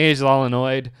 "Follow me." She's all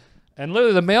annoyed. And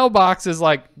literally the mailbox is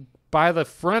like by the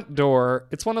front door.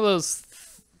 It's one of those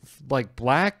like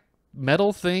black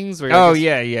metal things. Where Oh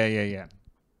yeah.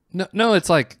 No, it's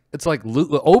like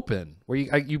open where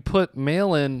you put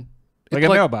mail in. Like a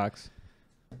mailbox.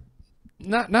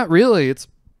 Not really. It's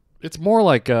more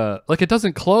like it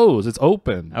doesn't close. It's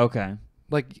open. Okay.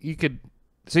 Like you could.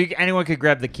 So anyone could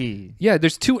grab the key. Yeah,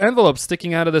 there's two envelopes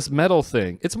sticking out of this metal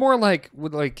thing. It's more like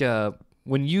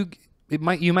when you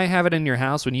might have it in your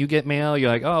house when you get mail. You're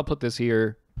like, "Oh, I'll put this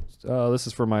here. Oh, this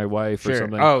is for my wife or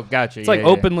something." Oh, gotcha. It's like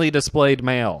openly displayed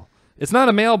mail. It's not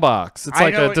a mailbox. It's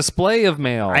like a display of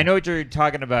mail. I know what you're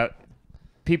talking about.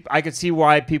 I could see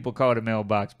why people call it a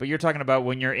mailbox, but you're talking about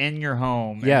when you're in your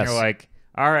home and you're like,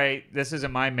 "All right, this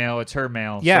isn't my mail, it's her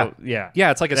mail." Yeah. So, yeah.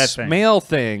 Yeah, it's like a mail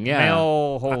thing. Yeah.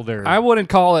 Mail holder. I wouldn't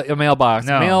call it a mailbox.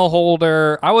 No. Mail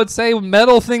holder. I would say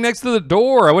metal thing next to the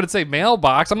door. I wouldn't say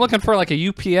mailbox. I'm looking for like a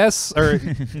UPS or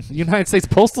United States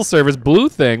Postal Service blue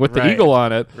thing with the eagle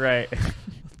on it. Right.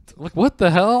 Like, what the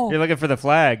hell? You're looking for the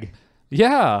flag.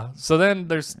 Yeah. So then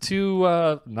there's two.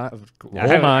 I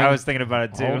was thinking about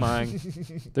it too.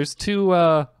 There's two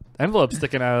envelopes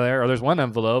sticking out of there, or there's one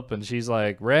envelope, and she's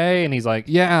like, "Ray," and he's like,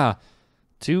 "Yeah,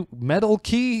 two metal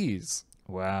keys."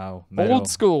 Wow. Old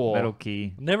school. Metal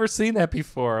key. Never seen that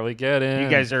before. We get in. You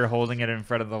guys are holding it in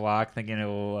front of the lock, thinking it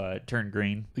will turn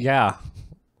green. Yeah.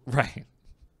 Right.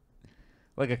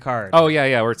 Like a card. Oh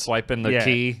yeah. We're swiping the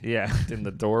key. Yeah. In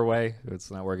the doorway.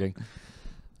 It's not working.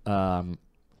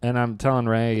 And I'm telling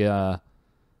Ray,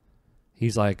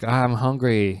 he's like, "I'm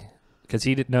hungry," because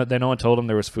he didn't know. No one told him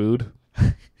there was food.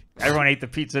 Everyone ate the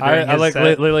pizza during I his set.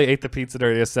 literally ate the pizza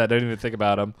during his set. I didn't even think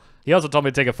about him. He also told me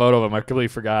to take a photo of him. I completely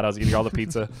forgot I was eating all the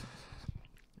pizza.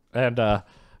 And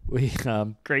we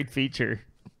great feature.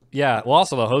 Yeah. Well,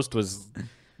 also the host was,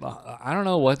 I don't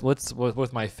know what's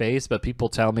with my face, but people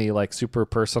tell me like super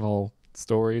personal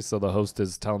stories. So the host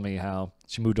is telling me how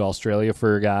she moved to Australia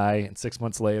for a guy, and 6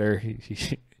 months later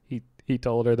he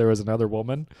told her there was another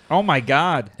woman. Oh my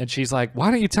God. And she's like,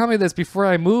 "Why don't you tell me this before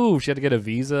I move?" She had to get a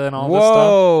visa and all Whoa. this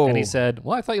stuff. And he said,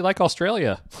 "Well, I thought you like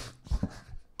Australia."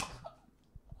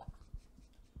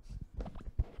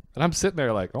 And I'm sitting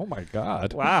there like, "Oh my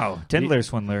God." Wow. Tinder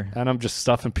swindler. And I'm just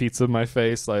stuffing pizza in my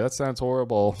face. Like, that sounds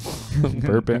horrible.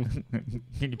 Burping.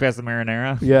 Can you pass the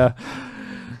marinara? Yeah.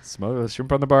 Smoke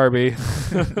shrimp on the Barbie.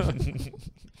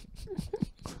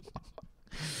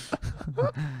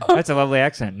 That's a lovely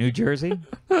accent. New Jersey?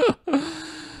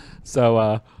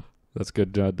 So, that's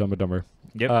good. Dumb and Dumber.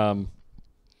 Yep.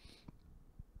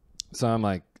 So I'm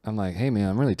like, "Hey man,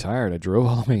 I'm really tired. I drove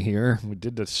all the way here. We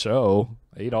did this show.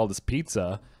 I ate all this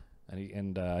pizza."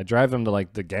 And I drive him to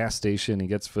like the gas station. He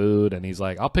gets food, and he's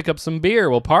like, "I'll pick up some beer.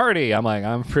 We'll party." I'm like,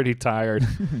 "I'm pretty tired."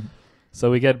 So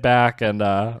we get back, and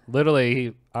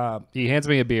literally, he hands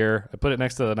me a beer. I put it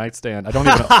next to the nightstand. I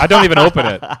don't even open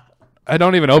it. I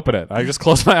don't even open it. I just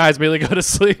close my eyes, immediately go to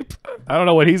sleep. I don't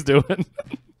know what he's doing.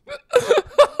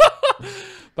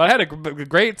 But I had a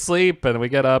great sleep, and we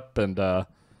get up, and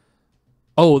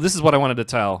this is what I wanted to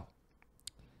tell.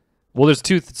 Well, there's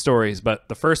two stories, but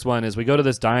the first one is we go to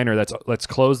this diner that's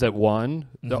closed at 1.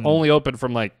 They're only open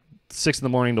from like 6 in the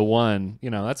morning to 1. You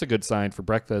know, that's a good sign for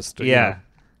breakfast. Yeah. You know.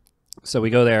 So we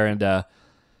go there, and the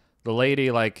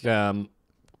lady like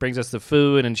brings us the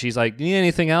food, and she's like, "Need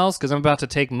anything else? Because I'm about to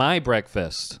take my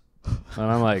breakfast." And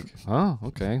I'm like, "Oh,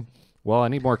 okay. Well, I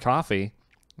need more coffee."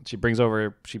 And she brings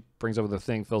over the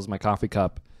thing, fills my coffee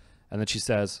cup, and then she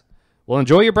says, "Well,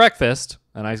 enjoy your breakfast."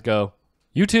 And I go,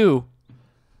 "You too."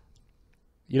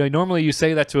 You know, normally you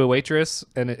say that to a waitress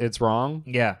and it's wrong.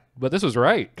 Yeah. But this was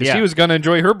right because Yeah. she was going to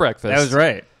enjoy her breakfast. That was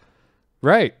right.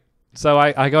 Right. So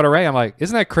I go to Ray. I'm like,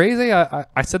 isn't that crazy? I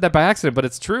said that by accident, but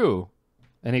it's true.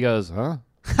 And he goes, huh?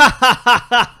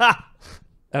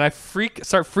 And I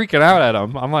start freaking out at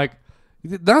him. I'm like,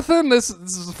 nothing. This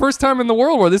is the first time in the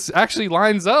world where this actually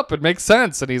lines up and makes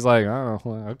sense. And he's like, oh,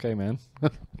 well, okay, man.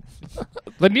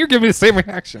 Then you're giving me the same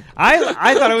reaction.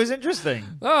 I thought it was interesting.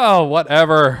 Oh,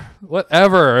 whatever.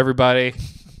 Whatever, everybody.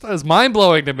 That was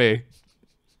mind-blowing to me.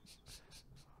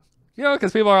 You know,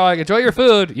 because people are like, enjoy your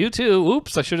food. You too.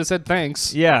 Oops, I should have said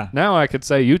thanks. Yeah. Now I could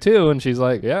say you too. And she's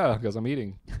like, yeah, because I'm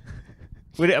eating.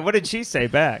 What did she say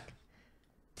back?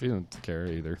 She doesn't care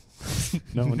either.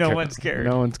 No one's cared.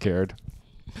 No one's cared.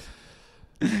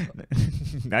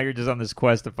 Now you're just on this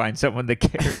quest to find someone that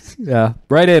cares. Yeah.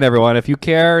 Write in, everyone. If you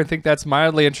care and think that's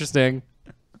mildly interesting,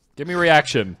 give me a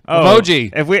reaction. Oh,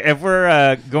 emoji. If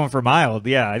we're going for mild,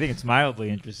 yeah, I think it's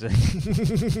mildly interesting.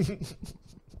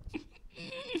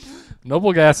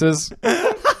 Noble gases.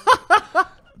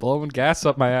 Blowing gas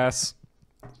up my ass.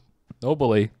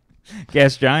 Nobly.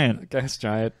 Gas giant. Gas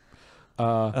giant.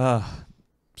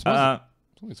 Somebody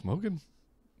smoking?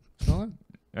 Smell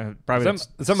that? Probably. Is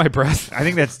that my breath? I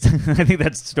think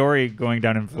that's Story going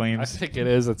down in flames. I think it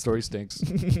is. That story stinks.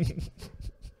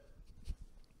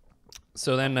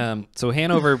 So then,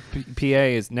 Hanover, PA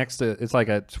is next to. It's like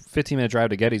a 15-minute drive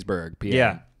to Gettysburg, PA.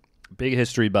 Yeah. Big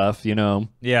history buff, you know.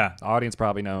 Yeah. The audience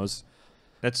probably knows.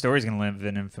 That story's gonna live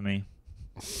in infamy.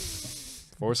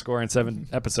 7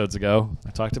 episodes ago, I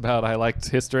talked about I liked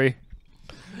history.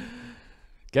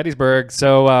 Gettysburg.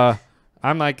 So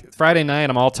I'm like, Friday night,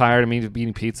 I'm all tired of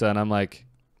eating pizza, and I'm like,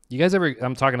 you guys ever?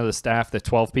 I'm talking to the staff, the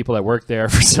 12 people that work there.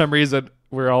 For some reason,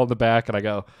 we're all in the back, and I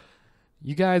go,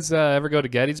 you guys ever go to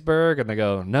Gettysburg? And they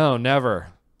go, no, never.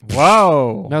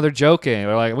 Whoa. No, they're joking.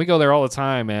 They're like, we go there all the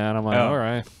time, man. I'm like, Oh. all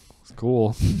right, it's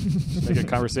cool. Make a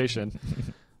conversation.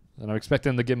 And I'm expecting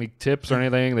them to give me tips or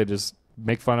anything. They just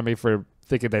make fun of me for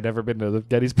thinking they'd never been to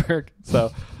Gettysburg.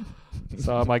 So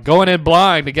I'm like going in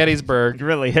blind to Gettysburg. You're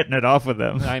really hitting it off with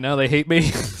them. I know they hate me.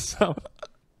 So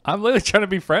I'm literally trying to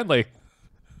be friendly.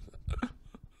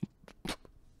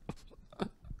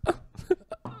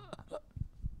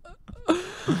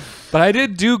 But I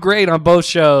did do great on both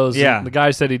shows. Yeah. The guy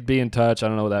said he'd be in touch. I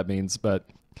don't know what that means, but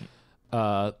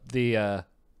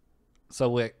so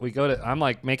we go to. I'm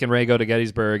like making Ray go to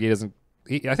Gettysburg.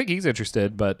 I think he's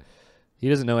interested, but he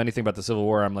doesn't know anything about the Civil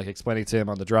War. I'm like explaining to him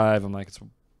on the drive. I'm like, it's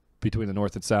between the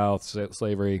North and South,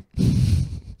 slavery.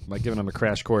 I'm like giving him a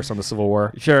crash course on the Civil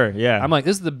War. Sure, yeah. I'm like,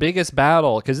 this is the biggest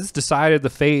battle because this decided the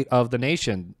fate of the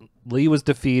nation. Lee was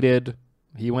defeated.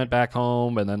 He went back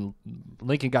home, and then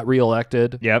Lincoln got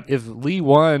reelected. Yep. If Lee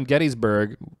won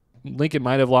Gettysburg, Lincoln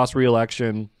might have lost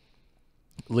reelection.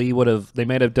 They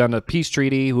might have done a peace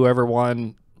treaty. Whoever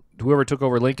took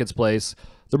over Lincoln's place,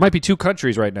 there might be two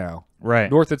countries right now. Right.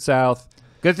 North and South.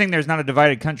 Good thing there's not a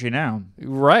divided country now.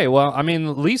 Right. Well, I mean,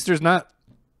 at least there's not.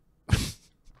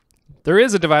 There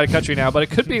is a divided country now, but it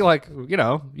could be like, you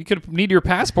know, you could need your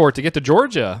passport to get to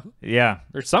Georgia. Yeah.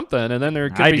 Or something, and then there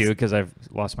could I be... do, because I've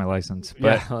lost my license. But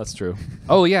Yeah, that's true.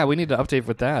 Oh, yeah, we need to update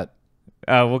with that.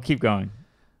 we'll keep going.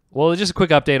 Well, just a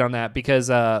quick update on that, because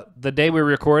the day we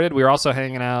recorded, we were also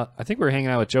hanging out. I think we were hanging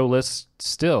out with Joe List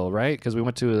still, right? Because we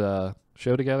went to the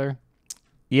show together.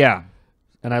 Yeah.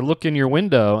 And I look in your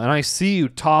window, and I see you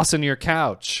tossing your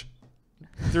couch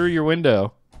through your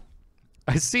window.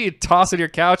 I see you tossing your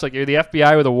couch like you're the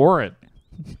FBI with a warrant.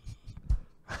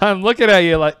 I'm looking at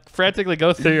you like frantically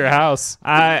go through your house.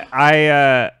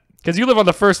 Because you live on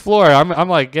the first floor. I'm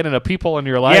like getting a peephole into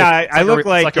your life. Yeah, I look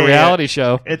like it's like a reality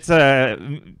show. It's a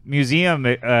museum,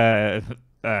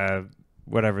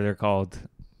 whatever they're called.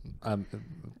 A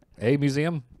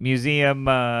museum? Museum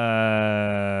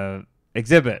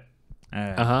exhibit.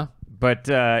 But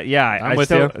yeah,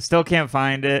 I still can't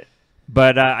find it.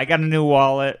 But I got a new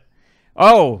wallet.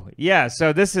 Oh, yeah.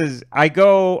 So I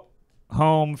go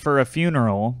home for a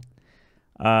funeral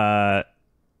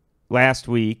last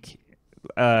week.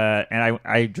 And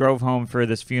I drove home for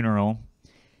this funeral.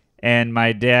 And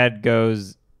my dad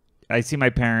goes, I see my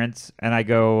parents, and I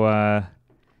go,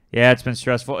 yeah, it's been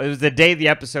stressful. It was the day the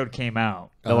episode came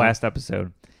out, the last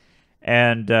episode.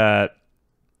 And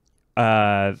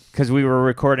because we were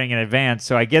recording in advance,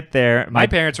 so I get there. My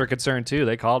parents were concerned too.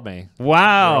 They called me.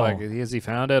 Wow. They were like, has he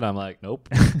found it? I'm like, nope.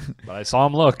 But I saw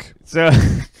him look So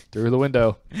through the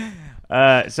window.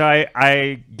 So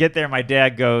I get there. My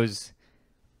dad goes,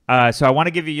 so I want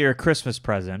to give you your Christmas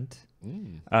present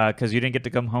because you didn't get to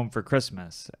come home for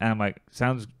Christmas. And I'm like,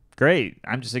 sounds great.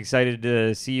 I'm just excited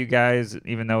to see you guys,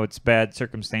 even though it's bad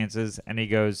circumstances. And he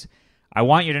goes, I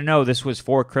want you to know this was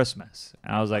for Christmas.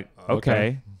 And I was like,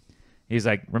 okay. He's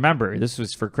like, remember, this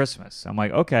was for Christmas. I'm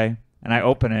like, okay. And I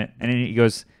open it, and he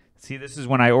goes, see, this is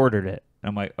when I ordered it. And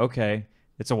I'm like, okay,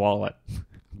 it's a wallet.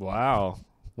 Wow.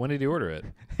 When did you order it?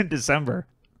 In December.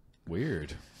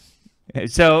 Weird.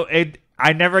 So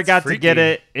I never got to get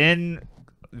it in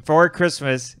for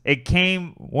Christmas. It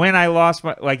came when I lost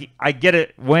my, like, I get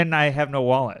it when I have no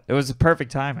wallet. It was the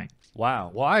perfect timing.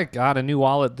 Wow. Well, I got a new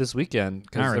wallet this weekend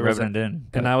because there was and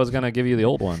I was gonna give you the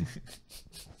old one,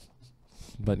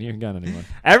 but you got a new one.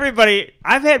 Everybody,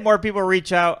 I've had more people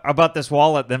reach out about this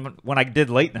wallet than when I did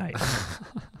late night.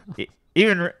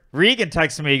 Even Regan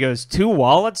texted me. He goes, 2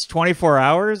 wallets, 24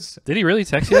 hours. Did he really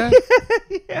text you that?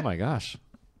 Yeah. Oh my gosh.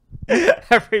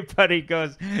 Everybody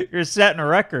goes, you're setting a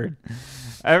record.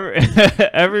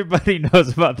 Everybody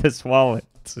knows about this wallet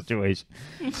situation.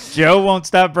 Joe won't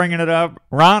stop bringing it up.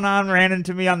 Ronan ran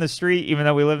into me on the street, even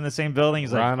though we live in the same building.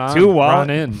 He's like, Ronan, 2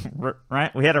 wallets.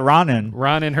 Ronan. We had a Ronan.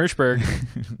 Ronan Hirschberg.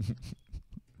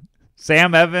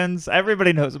 Sam Evans.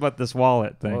 Everybody knows about this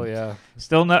wallet thing. Oh yeah.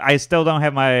 I still don't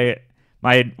have my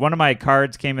one of my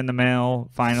cards came in the mail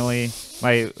finally.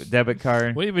 My debit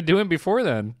card. What have you been doing before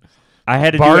then? I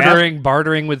had to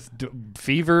bartering with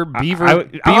beaver furs. You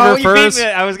beat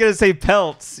me. I was gonna say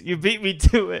pelts. You beat me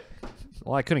to it.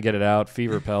 Well, I couldn't get it out.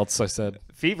 Fever pelts. I said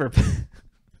fever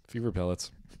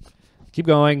pellets. Keep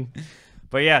going.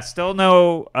 But yeah, still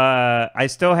no. I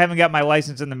still haven't got my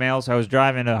license in the mail. So I was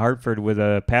driving to Hartford with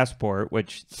a passport,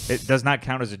 which it does not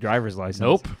count as a driver's license.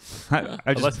 Nope.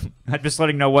 I'm just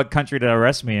letting know what country to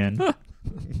arrest me in.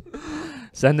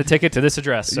 Send the ticket to this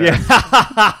address, sir.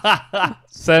 Yeah.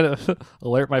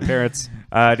 Alert my parents.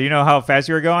 Do you know how fast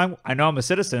you were going? I know I'm a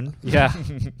citizen. Yeah.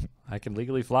 I can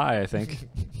legally fly, I think.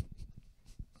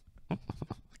 I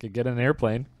could get in an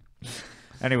airplane.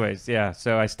 Anyways, yeah.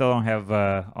 So I still don't have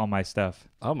all my stuff.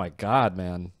 Oh, my God,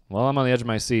 man. Well, I'm on the edge of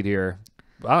my seat here.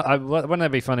 Wouldn't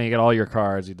that be funny? You get all your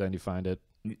cards, then you find it.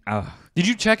 Did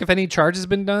you check if any charge has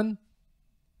been done?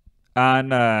 On,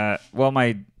 well,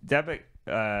 my debit,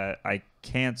 I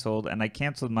canceled, and I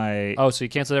canceled my... Oh, so you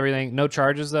canceled everything? No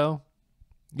charges, though?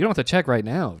 You don't have to check right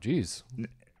now. Jeez.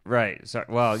 Right. So,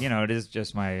 well, you know, it is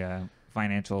just my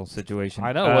financial situation.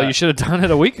 I know. Well, you should have done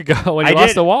it a week ago when you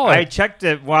lost the wallet. I checked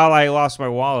it while I lost my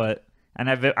wallet, and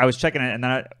I was checking it, and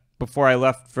then before I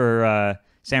left for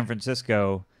San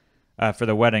Francisco for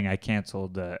the wedding, I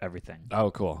canceled everything. Oh,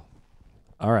 cool.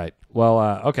 All right. Well,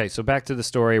 okay, so back to the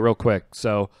story real quick.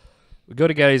 So we go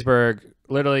to Gettysburg.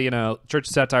 Literally, you know, Church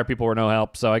of Satire people were no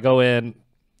help. So I go in,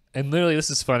 and literally, this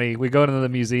is funny. We go into the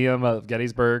museum of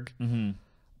Gettysburg,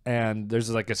 and there's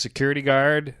like a security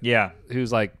guard. Yeah.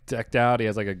 Who's like decked out. He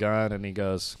has like a gun, and he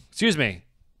goes, "Excuse me,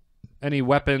 any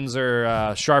weapons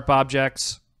or sharp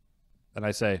objects?" And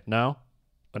I say, "No."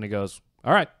 And he goes,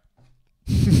 "All right."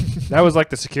 That was like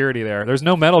the security there. There's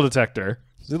no metal detector.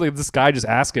 Like this guy just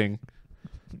asking.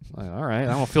 Like, all right,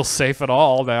 I don't feel safe at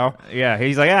all now. Yeah,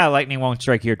 he's like, lightning won't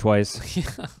strike here twice.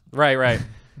 Yeah. Right.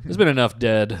 There's been enough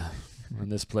dead in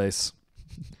this place.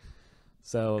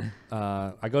 So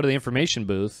I go to the information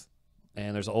booth,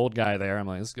 and there's an old guy there. I'm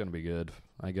like, this is going to be good.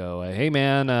 I go, hey,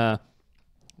 man,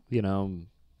 you know,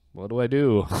 what do I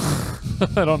do?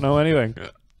 I don't know anything.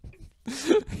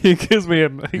 He gives me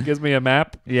a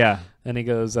map. Yeah. And he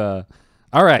goes, all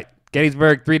right.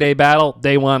 Gettysburg, 3-day battle.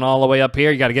 Day 1 all the way up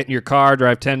here. You got to get in your car,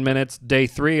 drive 10 minutes. Day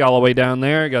 3 all the way down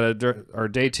there. Or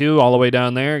day 2 all the way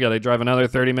down there. Got to drive another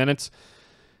 30 minutes.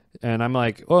 And I'm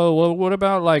like, oh, well, what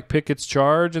about like Pickett's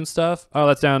Charge and stuff? Oh,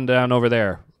 that's down over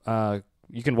there.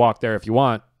 You can walk there if you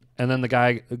want. And then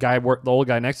the old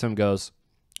guy next to him goes,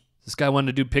 this guy wanted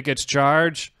to do Pickett's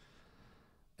Charge?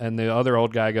 And the other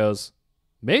old guy goes,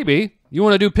 maybe. You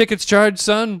want to do Pickett's Charge,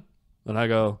 son? And I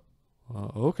go,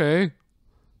 okay.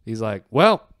 He's like,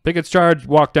 well, Pickett's Charge,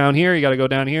 walk down here. You got to go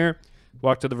down here,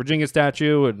 walk to the Virginia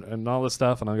statue and all this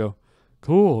stuff. And I go,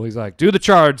 cool. He's like, do the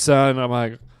charge, son. And I'm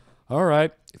like, all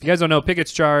right. If you guys don't know,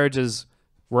 Pickett's Charge is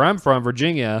where I'm from,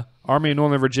 Virginia, Army of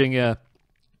Northern Virginia.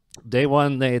 Day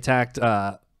 1, they attacked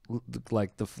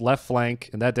like the left flank,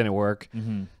 and that didn't work.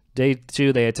 Day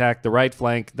 2, they attacked the right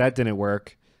flank. That didn't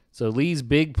work. So Lee's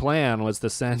big plan was to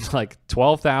send like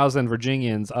 12,000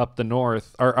 Virginians up the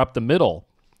north or up the middle,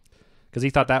 because he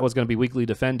thought that was going to be weakly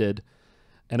defended.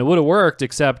 And it would have worked,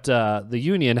 except the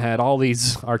Union had all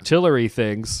these artillery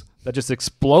things that just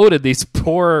exploded these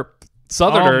poor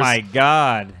Southerners. Oh, my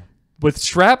God. With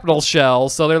shrapnel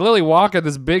shells. So they're literally walking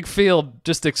this big field,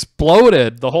 just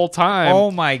exploded the whole time.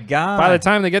 Oh, my God. By the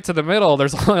time they get to the middle,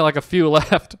 there's only like a few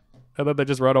left. And then they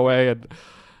just run away. And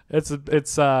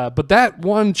But that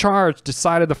one charge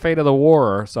decided the fate of the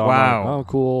war. So wow. I'm like, oh,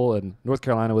 cool. And North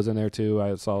Carolina was in there too.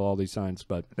 I saw all these signs,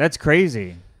 but that's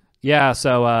crazy. Yeah.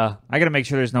 So I got to make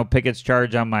sure there's no Pickett's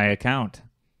charge on my account.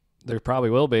 There probably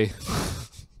will be.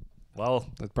 Well,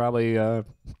 it probably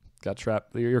got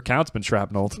trapped. Your account's been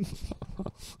shrapneled.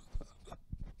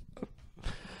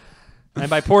 And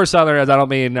by poor Southerners, I don't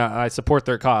mean I support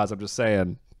their cause. I'm just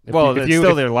saying. It's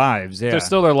still their lives. Yeah, they're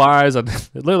still their lives, and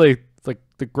literally, like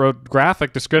the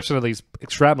graphic description of these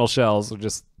shrapnel shells are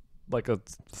just like a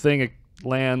thing. It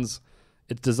lands.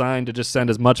 It's designed to just send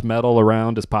as much metal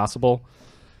around as possible.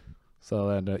 So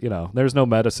then, there's no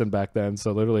medicine back then.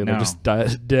 So literally, they're just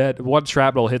dead. One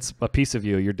shrapnel hits a piece of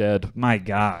you, you're dead. My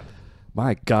God,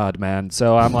 man.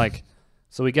 So I'm like,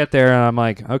 so we get there, and I'm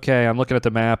like, okay, I'm looking at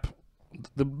the map.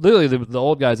 The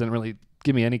old guys didn't really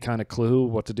give me any kind of clue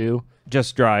what to do.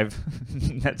 Just drive.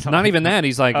 That's not even that.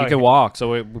 He's like, you can walk.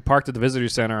 So we parked at the visitor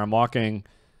center. I'm walking.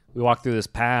 We walk through this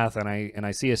path, and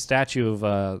I see a statue of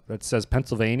that says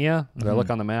Pennsylvania. And I look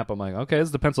on the map. I'm like, okay, this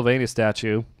is the Pennsylvania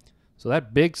statue. So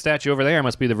that big statue over there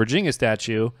must be the Virginia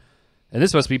statue, and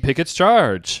this must be Pickett's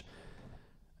charge.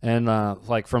 And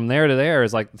like from there to there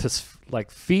is like this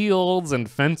like fields and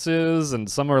fences, and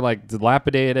some are like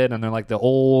dilapidated, and they're like the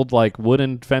old like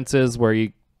wooden fences where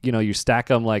you stack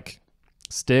them like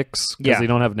sticks because they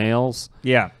don't have nails.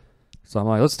 Yeah. So I'm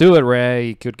like, let's do it, Ray.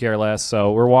 He could care less.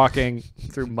 So we're walking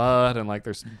through mud, and like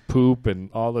there's poop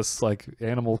and all this like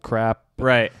animal crap.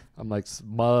 Right. I'm like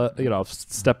mud,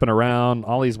 stepping around,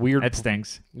 all these weird. That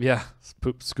stinks. Yeah.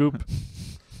 Poop scoop.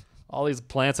 All these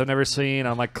plants I've never seen.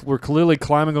 I'm like, we're clearly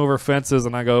climbing over fences,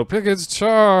 and I go, Pickett's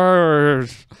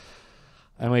charge.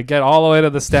 And we get all the way to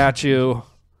the statue,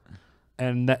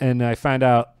 and I find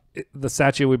out the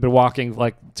statue we've been walking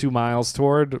like 2 miles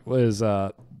toward was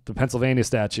the Pennsylvania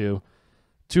statue.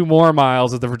 2 more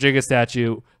miles is the Virginia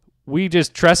statue. We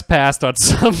just trespassed on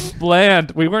some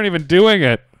land. We weren't even doing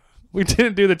it. We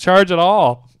didn't do the charge at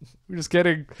all. We're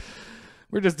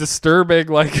just disturbing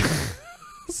like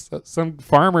some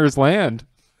farmer's land.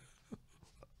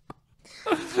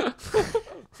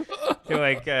 You're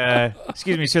like,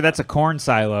 excuse me, sir, that's a corn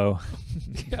silo.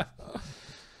 Yeah.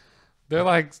 They're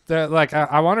like,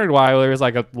 I wondered why there was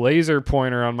like a laser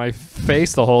pointer on my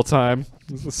face the whole time.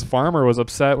 This farmer was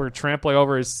upset. We were trampling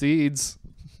over his seeds.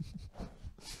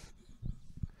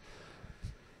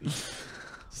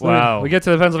 So wow. We get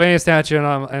to the Pennsylvania statue,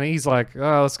 and he's like,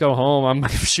 "Oh, let's go home. My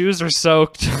shoes are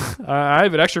soaked. I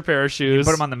have an extra pair of shoes.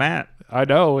 You put them on the mat." I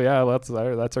know. Yeah,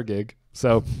 that's our gig.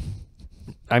 So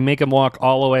I make him walk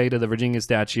all the way to the Virginia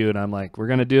statue, and I'm like, "We're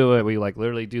gonna do it." We like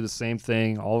literally do the same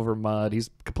thing all over mud.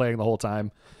 He's complaining the whole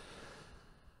time.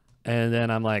 And then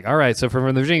I'm like, "All right, so from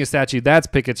the Virginia statue, that's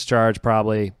Pickett's charge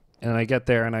probably." And I get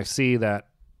there, and I see that,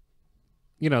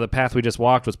 the path we just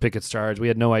walked was Pickett's charge. We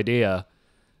had no idea.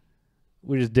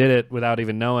 We just did it without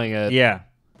even knowing it. Yeah.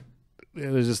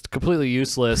 It was just completely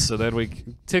useless. So then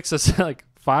it takes us like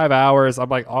 5 hours. I'm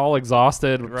like all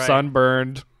exhausted,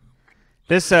 sunburned.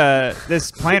 This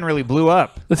plan really blew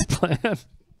up. This plan.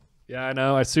 Yeah, I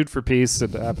know. I sued for peace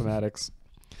in Appomattox.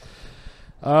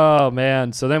 Oh,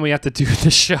 man. So then we have to do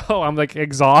the show. I'm like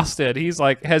exhausted. He's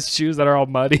like has shoes that are all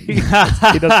muddy. He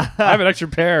doesn't, I have an extra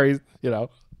pair. He's,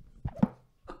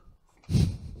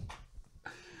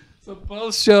 So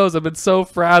both shows have been so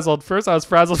frazzled. First, I was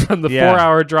frazzled from the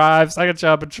 4-hour drive. Second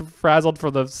show, I've been frazzled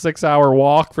from the 6-hour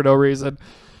walk for no reason.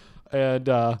 And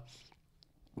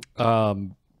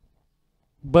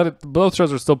but both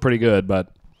shows are still pretty good.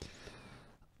 But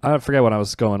I forget what I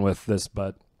was going with this.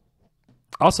 But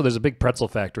also, there's a big pretzel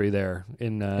factory there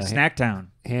in Snacktown,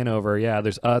 Hanover. Yeah,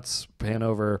 there's Utz,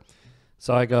 Hanover.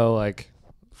 So I go like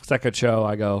second show.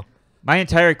 I go. My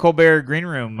entire Colbert green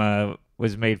room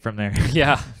was made from there.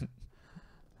 Yeah.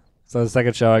 So the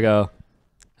second show, I go,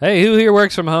 "Hey, who here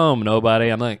works from home?" Nobody.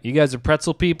 I'm like, "You guys are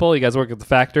pretzel people? You guys work at the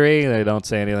factory?" And they don't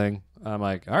say anything. I'm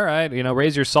like, "All right,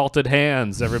 raise your salted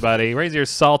hands, everybody. Raise your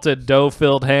salted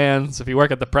dough-filled hands if you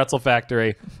work at the pretzel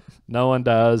factory." No one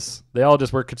does. They all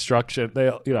just work construction. They,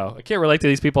 I can't relate to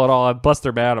these people at all. Plus,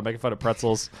 they're mad. I'm making fun of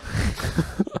pretzels.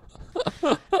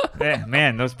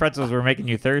 Man, those pretzels were making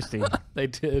you thirsty. They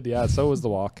did, yeah. So was the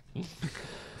walk.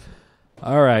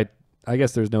 All right. I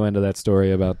guess there's no end to that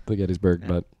story about the Gettysburg,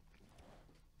 but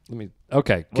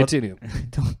continue.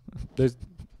 There's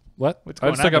what? What's I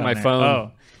going just took on out my there? phone.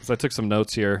 Oh. So I took some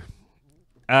notes here.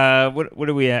 What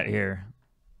are we at here?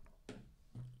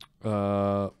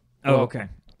 Okay.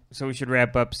 So we should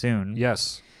wrap up soon.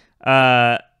 Yes.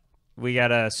 We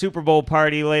got a Super Bowl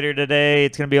party later today.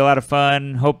 It's going to be a lot of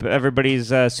fun. Hope everybody's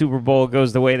Super Bowl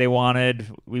goes the way they wanted.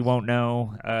 We won't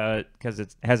know because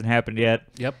it hasn't happened yet.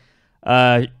 Yep.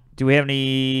 Do we have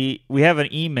any? We have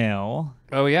an email.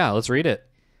 Oh, yeah. Let's read it.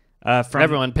 From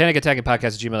everyone,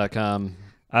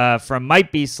 panicattackingpodcast@gmail.com. From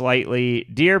Might Be Slightly.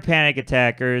 Dear Panic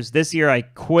Attackers, this year I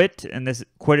quit, and this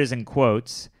quit is in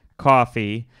quotes,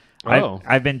 coffee. Oh.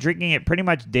 I've been drinking it pretty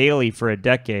much daily for a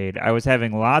decade. I was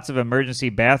having lots of emergency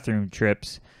bathroom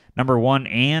trips, number 1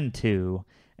 and 2,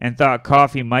 and thought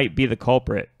coffee might be the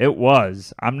culprit. It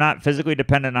was. I'm not physically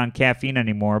dependent on caffeine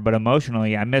anymore, but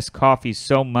emotionally I miss coffee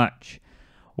so much.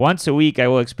 Once a week, I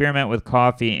will experiment with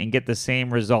coffee and get the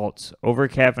same results.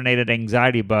 Over-caffeinated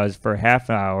anxiety buzz for half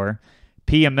an hour,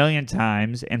 pee a million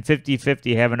times, and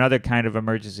 50-50 have another kind of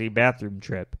emergency bathroom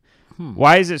trip.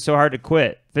 Why is it so hard to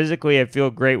quit? Physically, I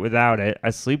feel great without it. I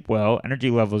sleep well.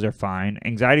 Energy levels are fine.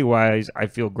 Anxiety-wise, I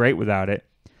feel great without it.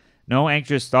 No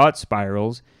anxious thought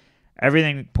spirals.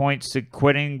 Everything points to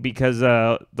quitting because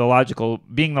the logical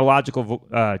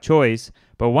choice.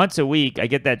 But once a week, I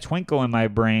get that twinkle in my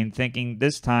brain thinking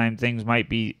this time things might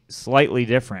be slightly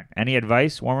different. Any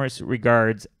advice? Warmest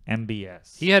regards,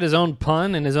 MBS. He had his own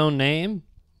pun and his own name.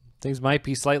 Things might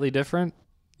be slightly different.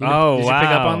 Did wow. you pick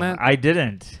up on that? I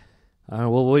didn't.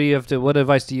 Well, what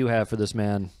advice do you have for this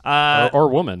man or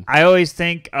woman? I always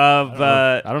think of...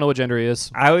 I don't know what gender he is.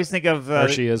 I always think of... or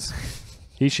she is.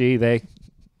 He, she, they.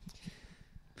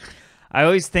 I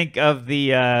always think of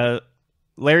the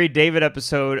Larry David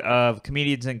episode of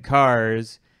Comedians in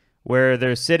Cars where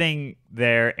they're sitting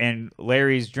there and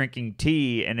Larry's drinking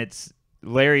tea, and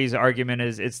Larry's argument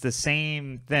is it's the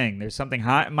same thing. There's something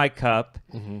hot in my cup,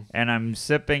 and I'm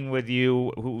sipping with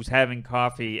you who's having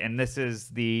coffee, and this is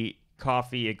the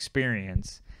coffee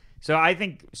experience. So I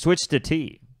think switch to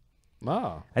tea.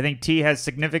 Oh. I think tea has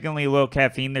significantly low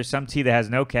caffeine. There's some tea that has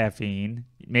no caffeine.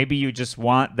 Maybe you just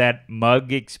want that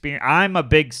mug experience. I'm a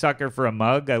big sucker for a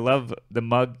mug. I love the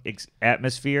mug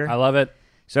atmosphere. I love it.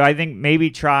 So I think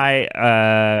maybe try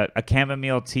a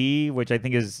chamomile tea, which I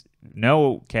think is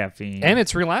no caffeine. And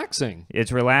it's relaxing.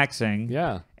 It's relaxing.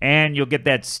 Yeah. And you'll get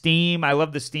that steam. I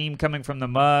love the steam coming from the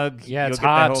mug. Yeah, it's you'll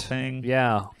hot. Get that whole thing.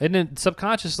 Yeah. And then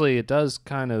subconsciously it does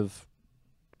kind of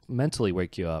mentally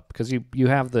wake you up because you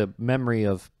have the memory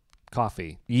of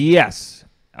coffee. Yes.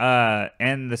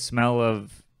 And the smell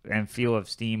of and feel of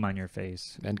steam on your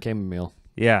face. And chamomile.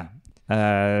 Yeah.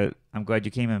 I'm glad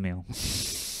you chamomile.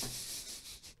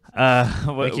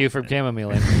 Thank you for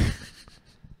chamomiling.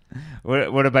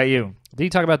 What about you? Did you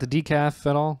talk about the decaf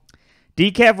at all?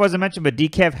 Decaf wasn't mentioned, but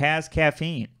decaf has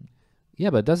caffeine. Yeah,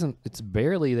 but it's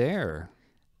barely there.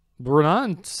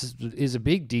 Renan is a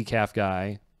big decaf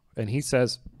guy, and he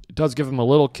says it does give him a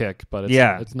little kick, but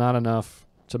it's not enough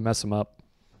to mess him up.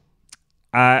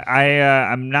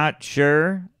 I'm not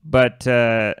sure, but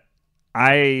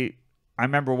I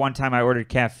remember one time I ordered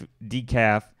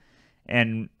decaf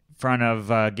in front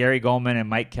of Gary Goldman and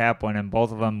Mike Kaplan, and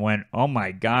both of them went, "Oh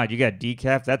my God, you got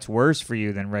decaf? That's worse for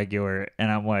you than regular."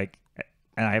 And I'm like,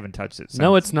 and I haven't touched it since.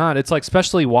 No, it's not. It's like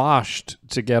specially washed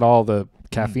to get all the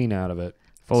caffeine out of it.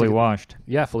 Fully washed.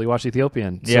 Yeah, fully washed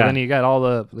Ethiopian. So yeah. Then you got all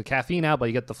the caffeine out, but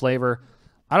you get the flavor.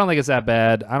 I don't think it's that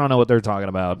bad. I don't know what they're talking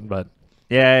about, but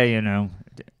yeah, you know.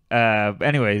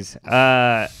 Anyways,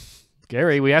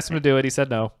 Gary, we asked him to do it. He said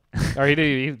no. Or he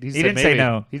didn't maybe. Say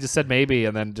no. He just said maybe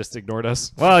and then just ignored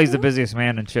us. Well, he's the busiest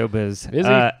man in showbiz. Is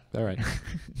he? All right.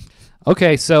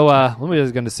 Okay, so what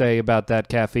was I going to say about that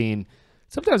caffeine?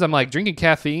 Sometimes I'm like drinking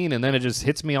caffeine and then it just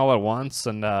hits me all at once,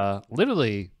 and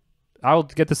literally I'll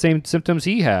get the same symptoms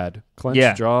he had: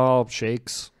 clenched jaw,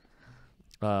 shakes,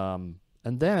 and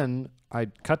then I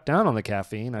cut down on the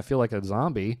caffeine. I feel like a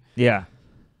zombie. Yeah.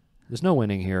 There's no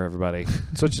winning here, everybody.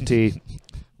 Switch to tea.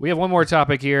 We have one more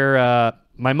topic here.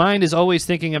 My mind is always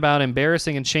thinking about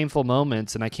embarrassing and shameful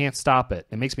moments, and I can't stop it.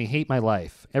 It makes me hate my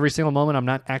life. Every single moment I'm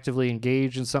not actively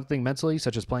engaged in something mentally,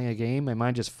 such as playing a game, my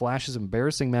mind just flashes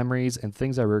embarrassing memories and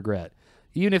things I regret,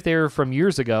 even if they were from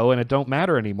years ago and it don't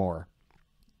matter anymore.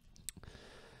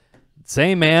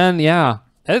 Same, man. Yeah.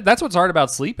 That's what's hard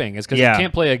about sleeping is because you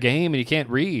can't play a game and you can't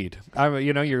read.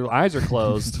 Your eyes are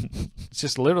closed. It's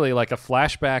just literally like a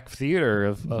flashback theater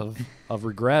of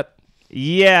regret.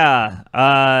 Yeah.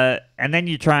 And then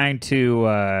you're trying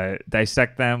to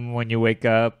dissect them when you wake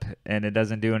up, and it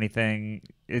doesn't do anything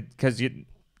because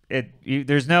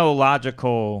there's no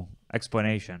logical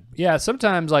explanation. Yeah.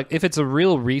 Sometimes, like if it's a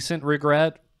real recent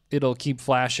regret, it'll keep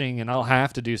flashing, and I'll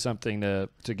have to do something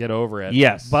to get over it.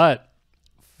 Yes. But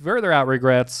further out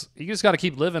regrets, you just got to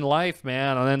keep living life,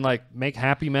 man, and then like make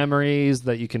happy memories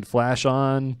that you can flash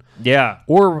on. Yeah.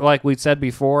 Or like we said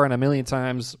before and a million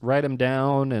times, write them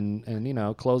down and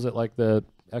close it like the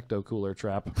ecto cooler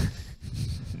trap.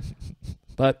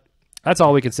 But that's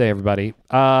all we can say, everybody.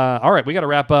 All right, we got to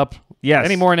wrap up. Yes.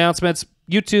 Any more announcements?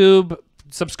 YouTube,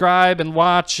 subscribe and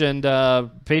watch, and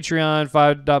Patreon,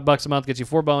 $5 a month gets you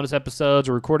 4 bonus episodes.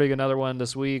 We're recording another one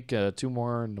this week, 2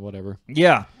 more and whatever.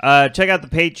 Yeah. Check out the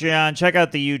Patreon. Check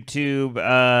out the YouTube.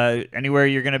 Anywhere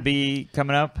you're going to be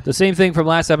coming up? The same thing from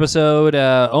last episode.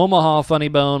 Omaha Funny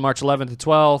Bone, March 11th to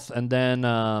 12th, and then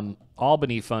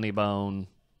Albany Funny Bone.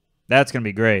 That's going to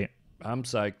be great. I'm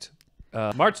psyched.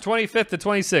 March 25th to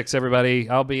 26th, everybody.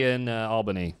 I'll be in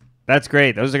Albany. That's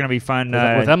great. Those are going to be fun.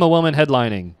 With Emma Woman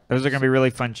headlining. Those are going to be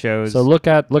really fun shows. So look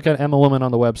at Emma Woman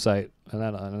on the website,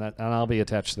 and I'll be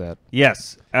attached to that.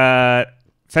 Yes.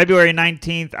 February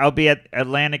 19th, I'll be at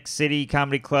Atlantic City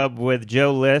Comedy Club with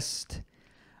Joe List.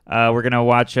 We're going to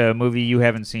watch a movie you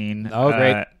haven't seen. Oh,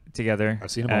 great. Together.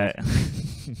 I've seen them all.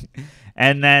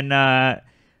 And then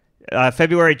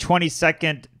February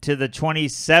 22nd to the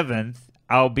 27th,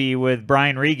 I'll be with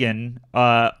Brian Regan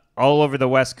all over the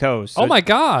West Coast. So, oh, my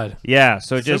God. Yeah.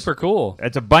 So just super cool.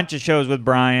 It's a bunch of shows with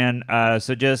Brian.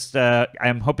 So just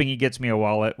I'm hoping he gets me a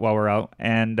wallet while we're out.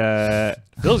 And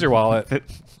fills your wallet.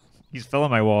 He's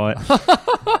filling my wallet.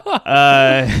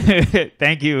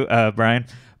 Thank you, Brian.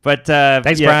 But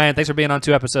thanks, Brian. Thanks for being on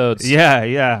 2 episodes.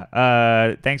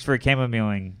 Yeah. Thanks for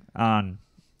camomiling on.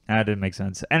 That didn't make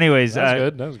sense. Anyways,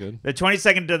 that was good. The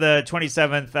 22nd to the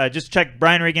 27th. Just check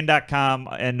brianregan.com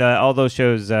and all those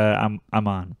shows I'm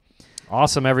on.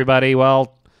 Awesome, everybody.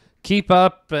 Well, keep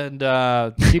up and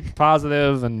keep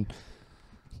positive and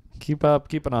keep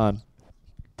it on.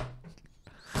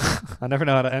 I never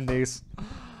know how to end these.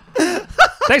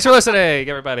 Thanks for listening,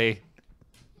 everybody.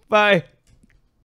 Bye.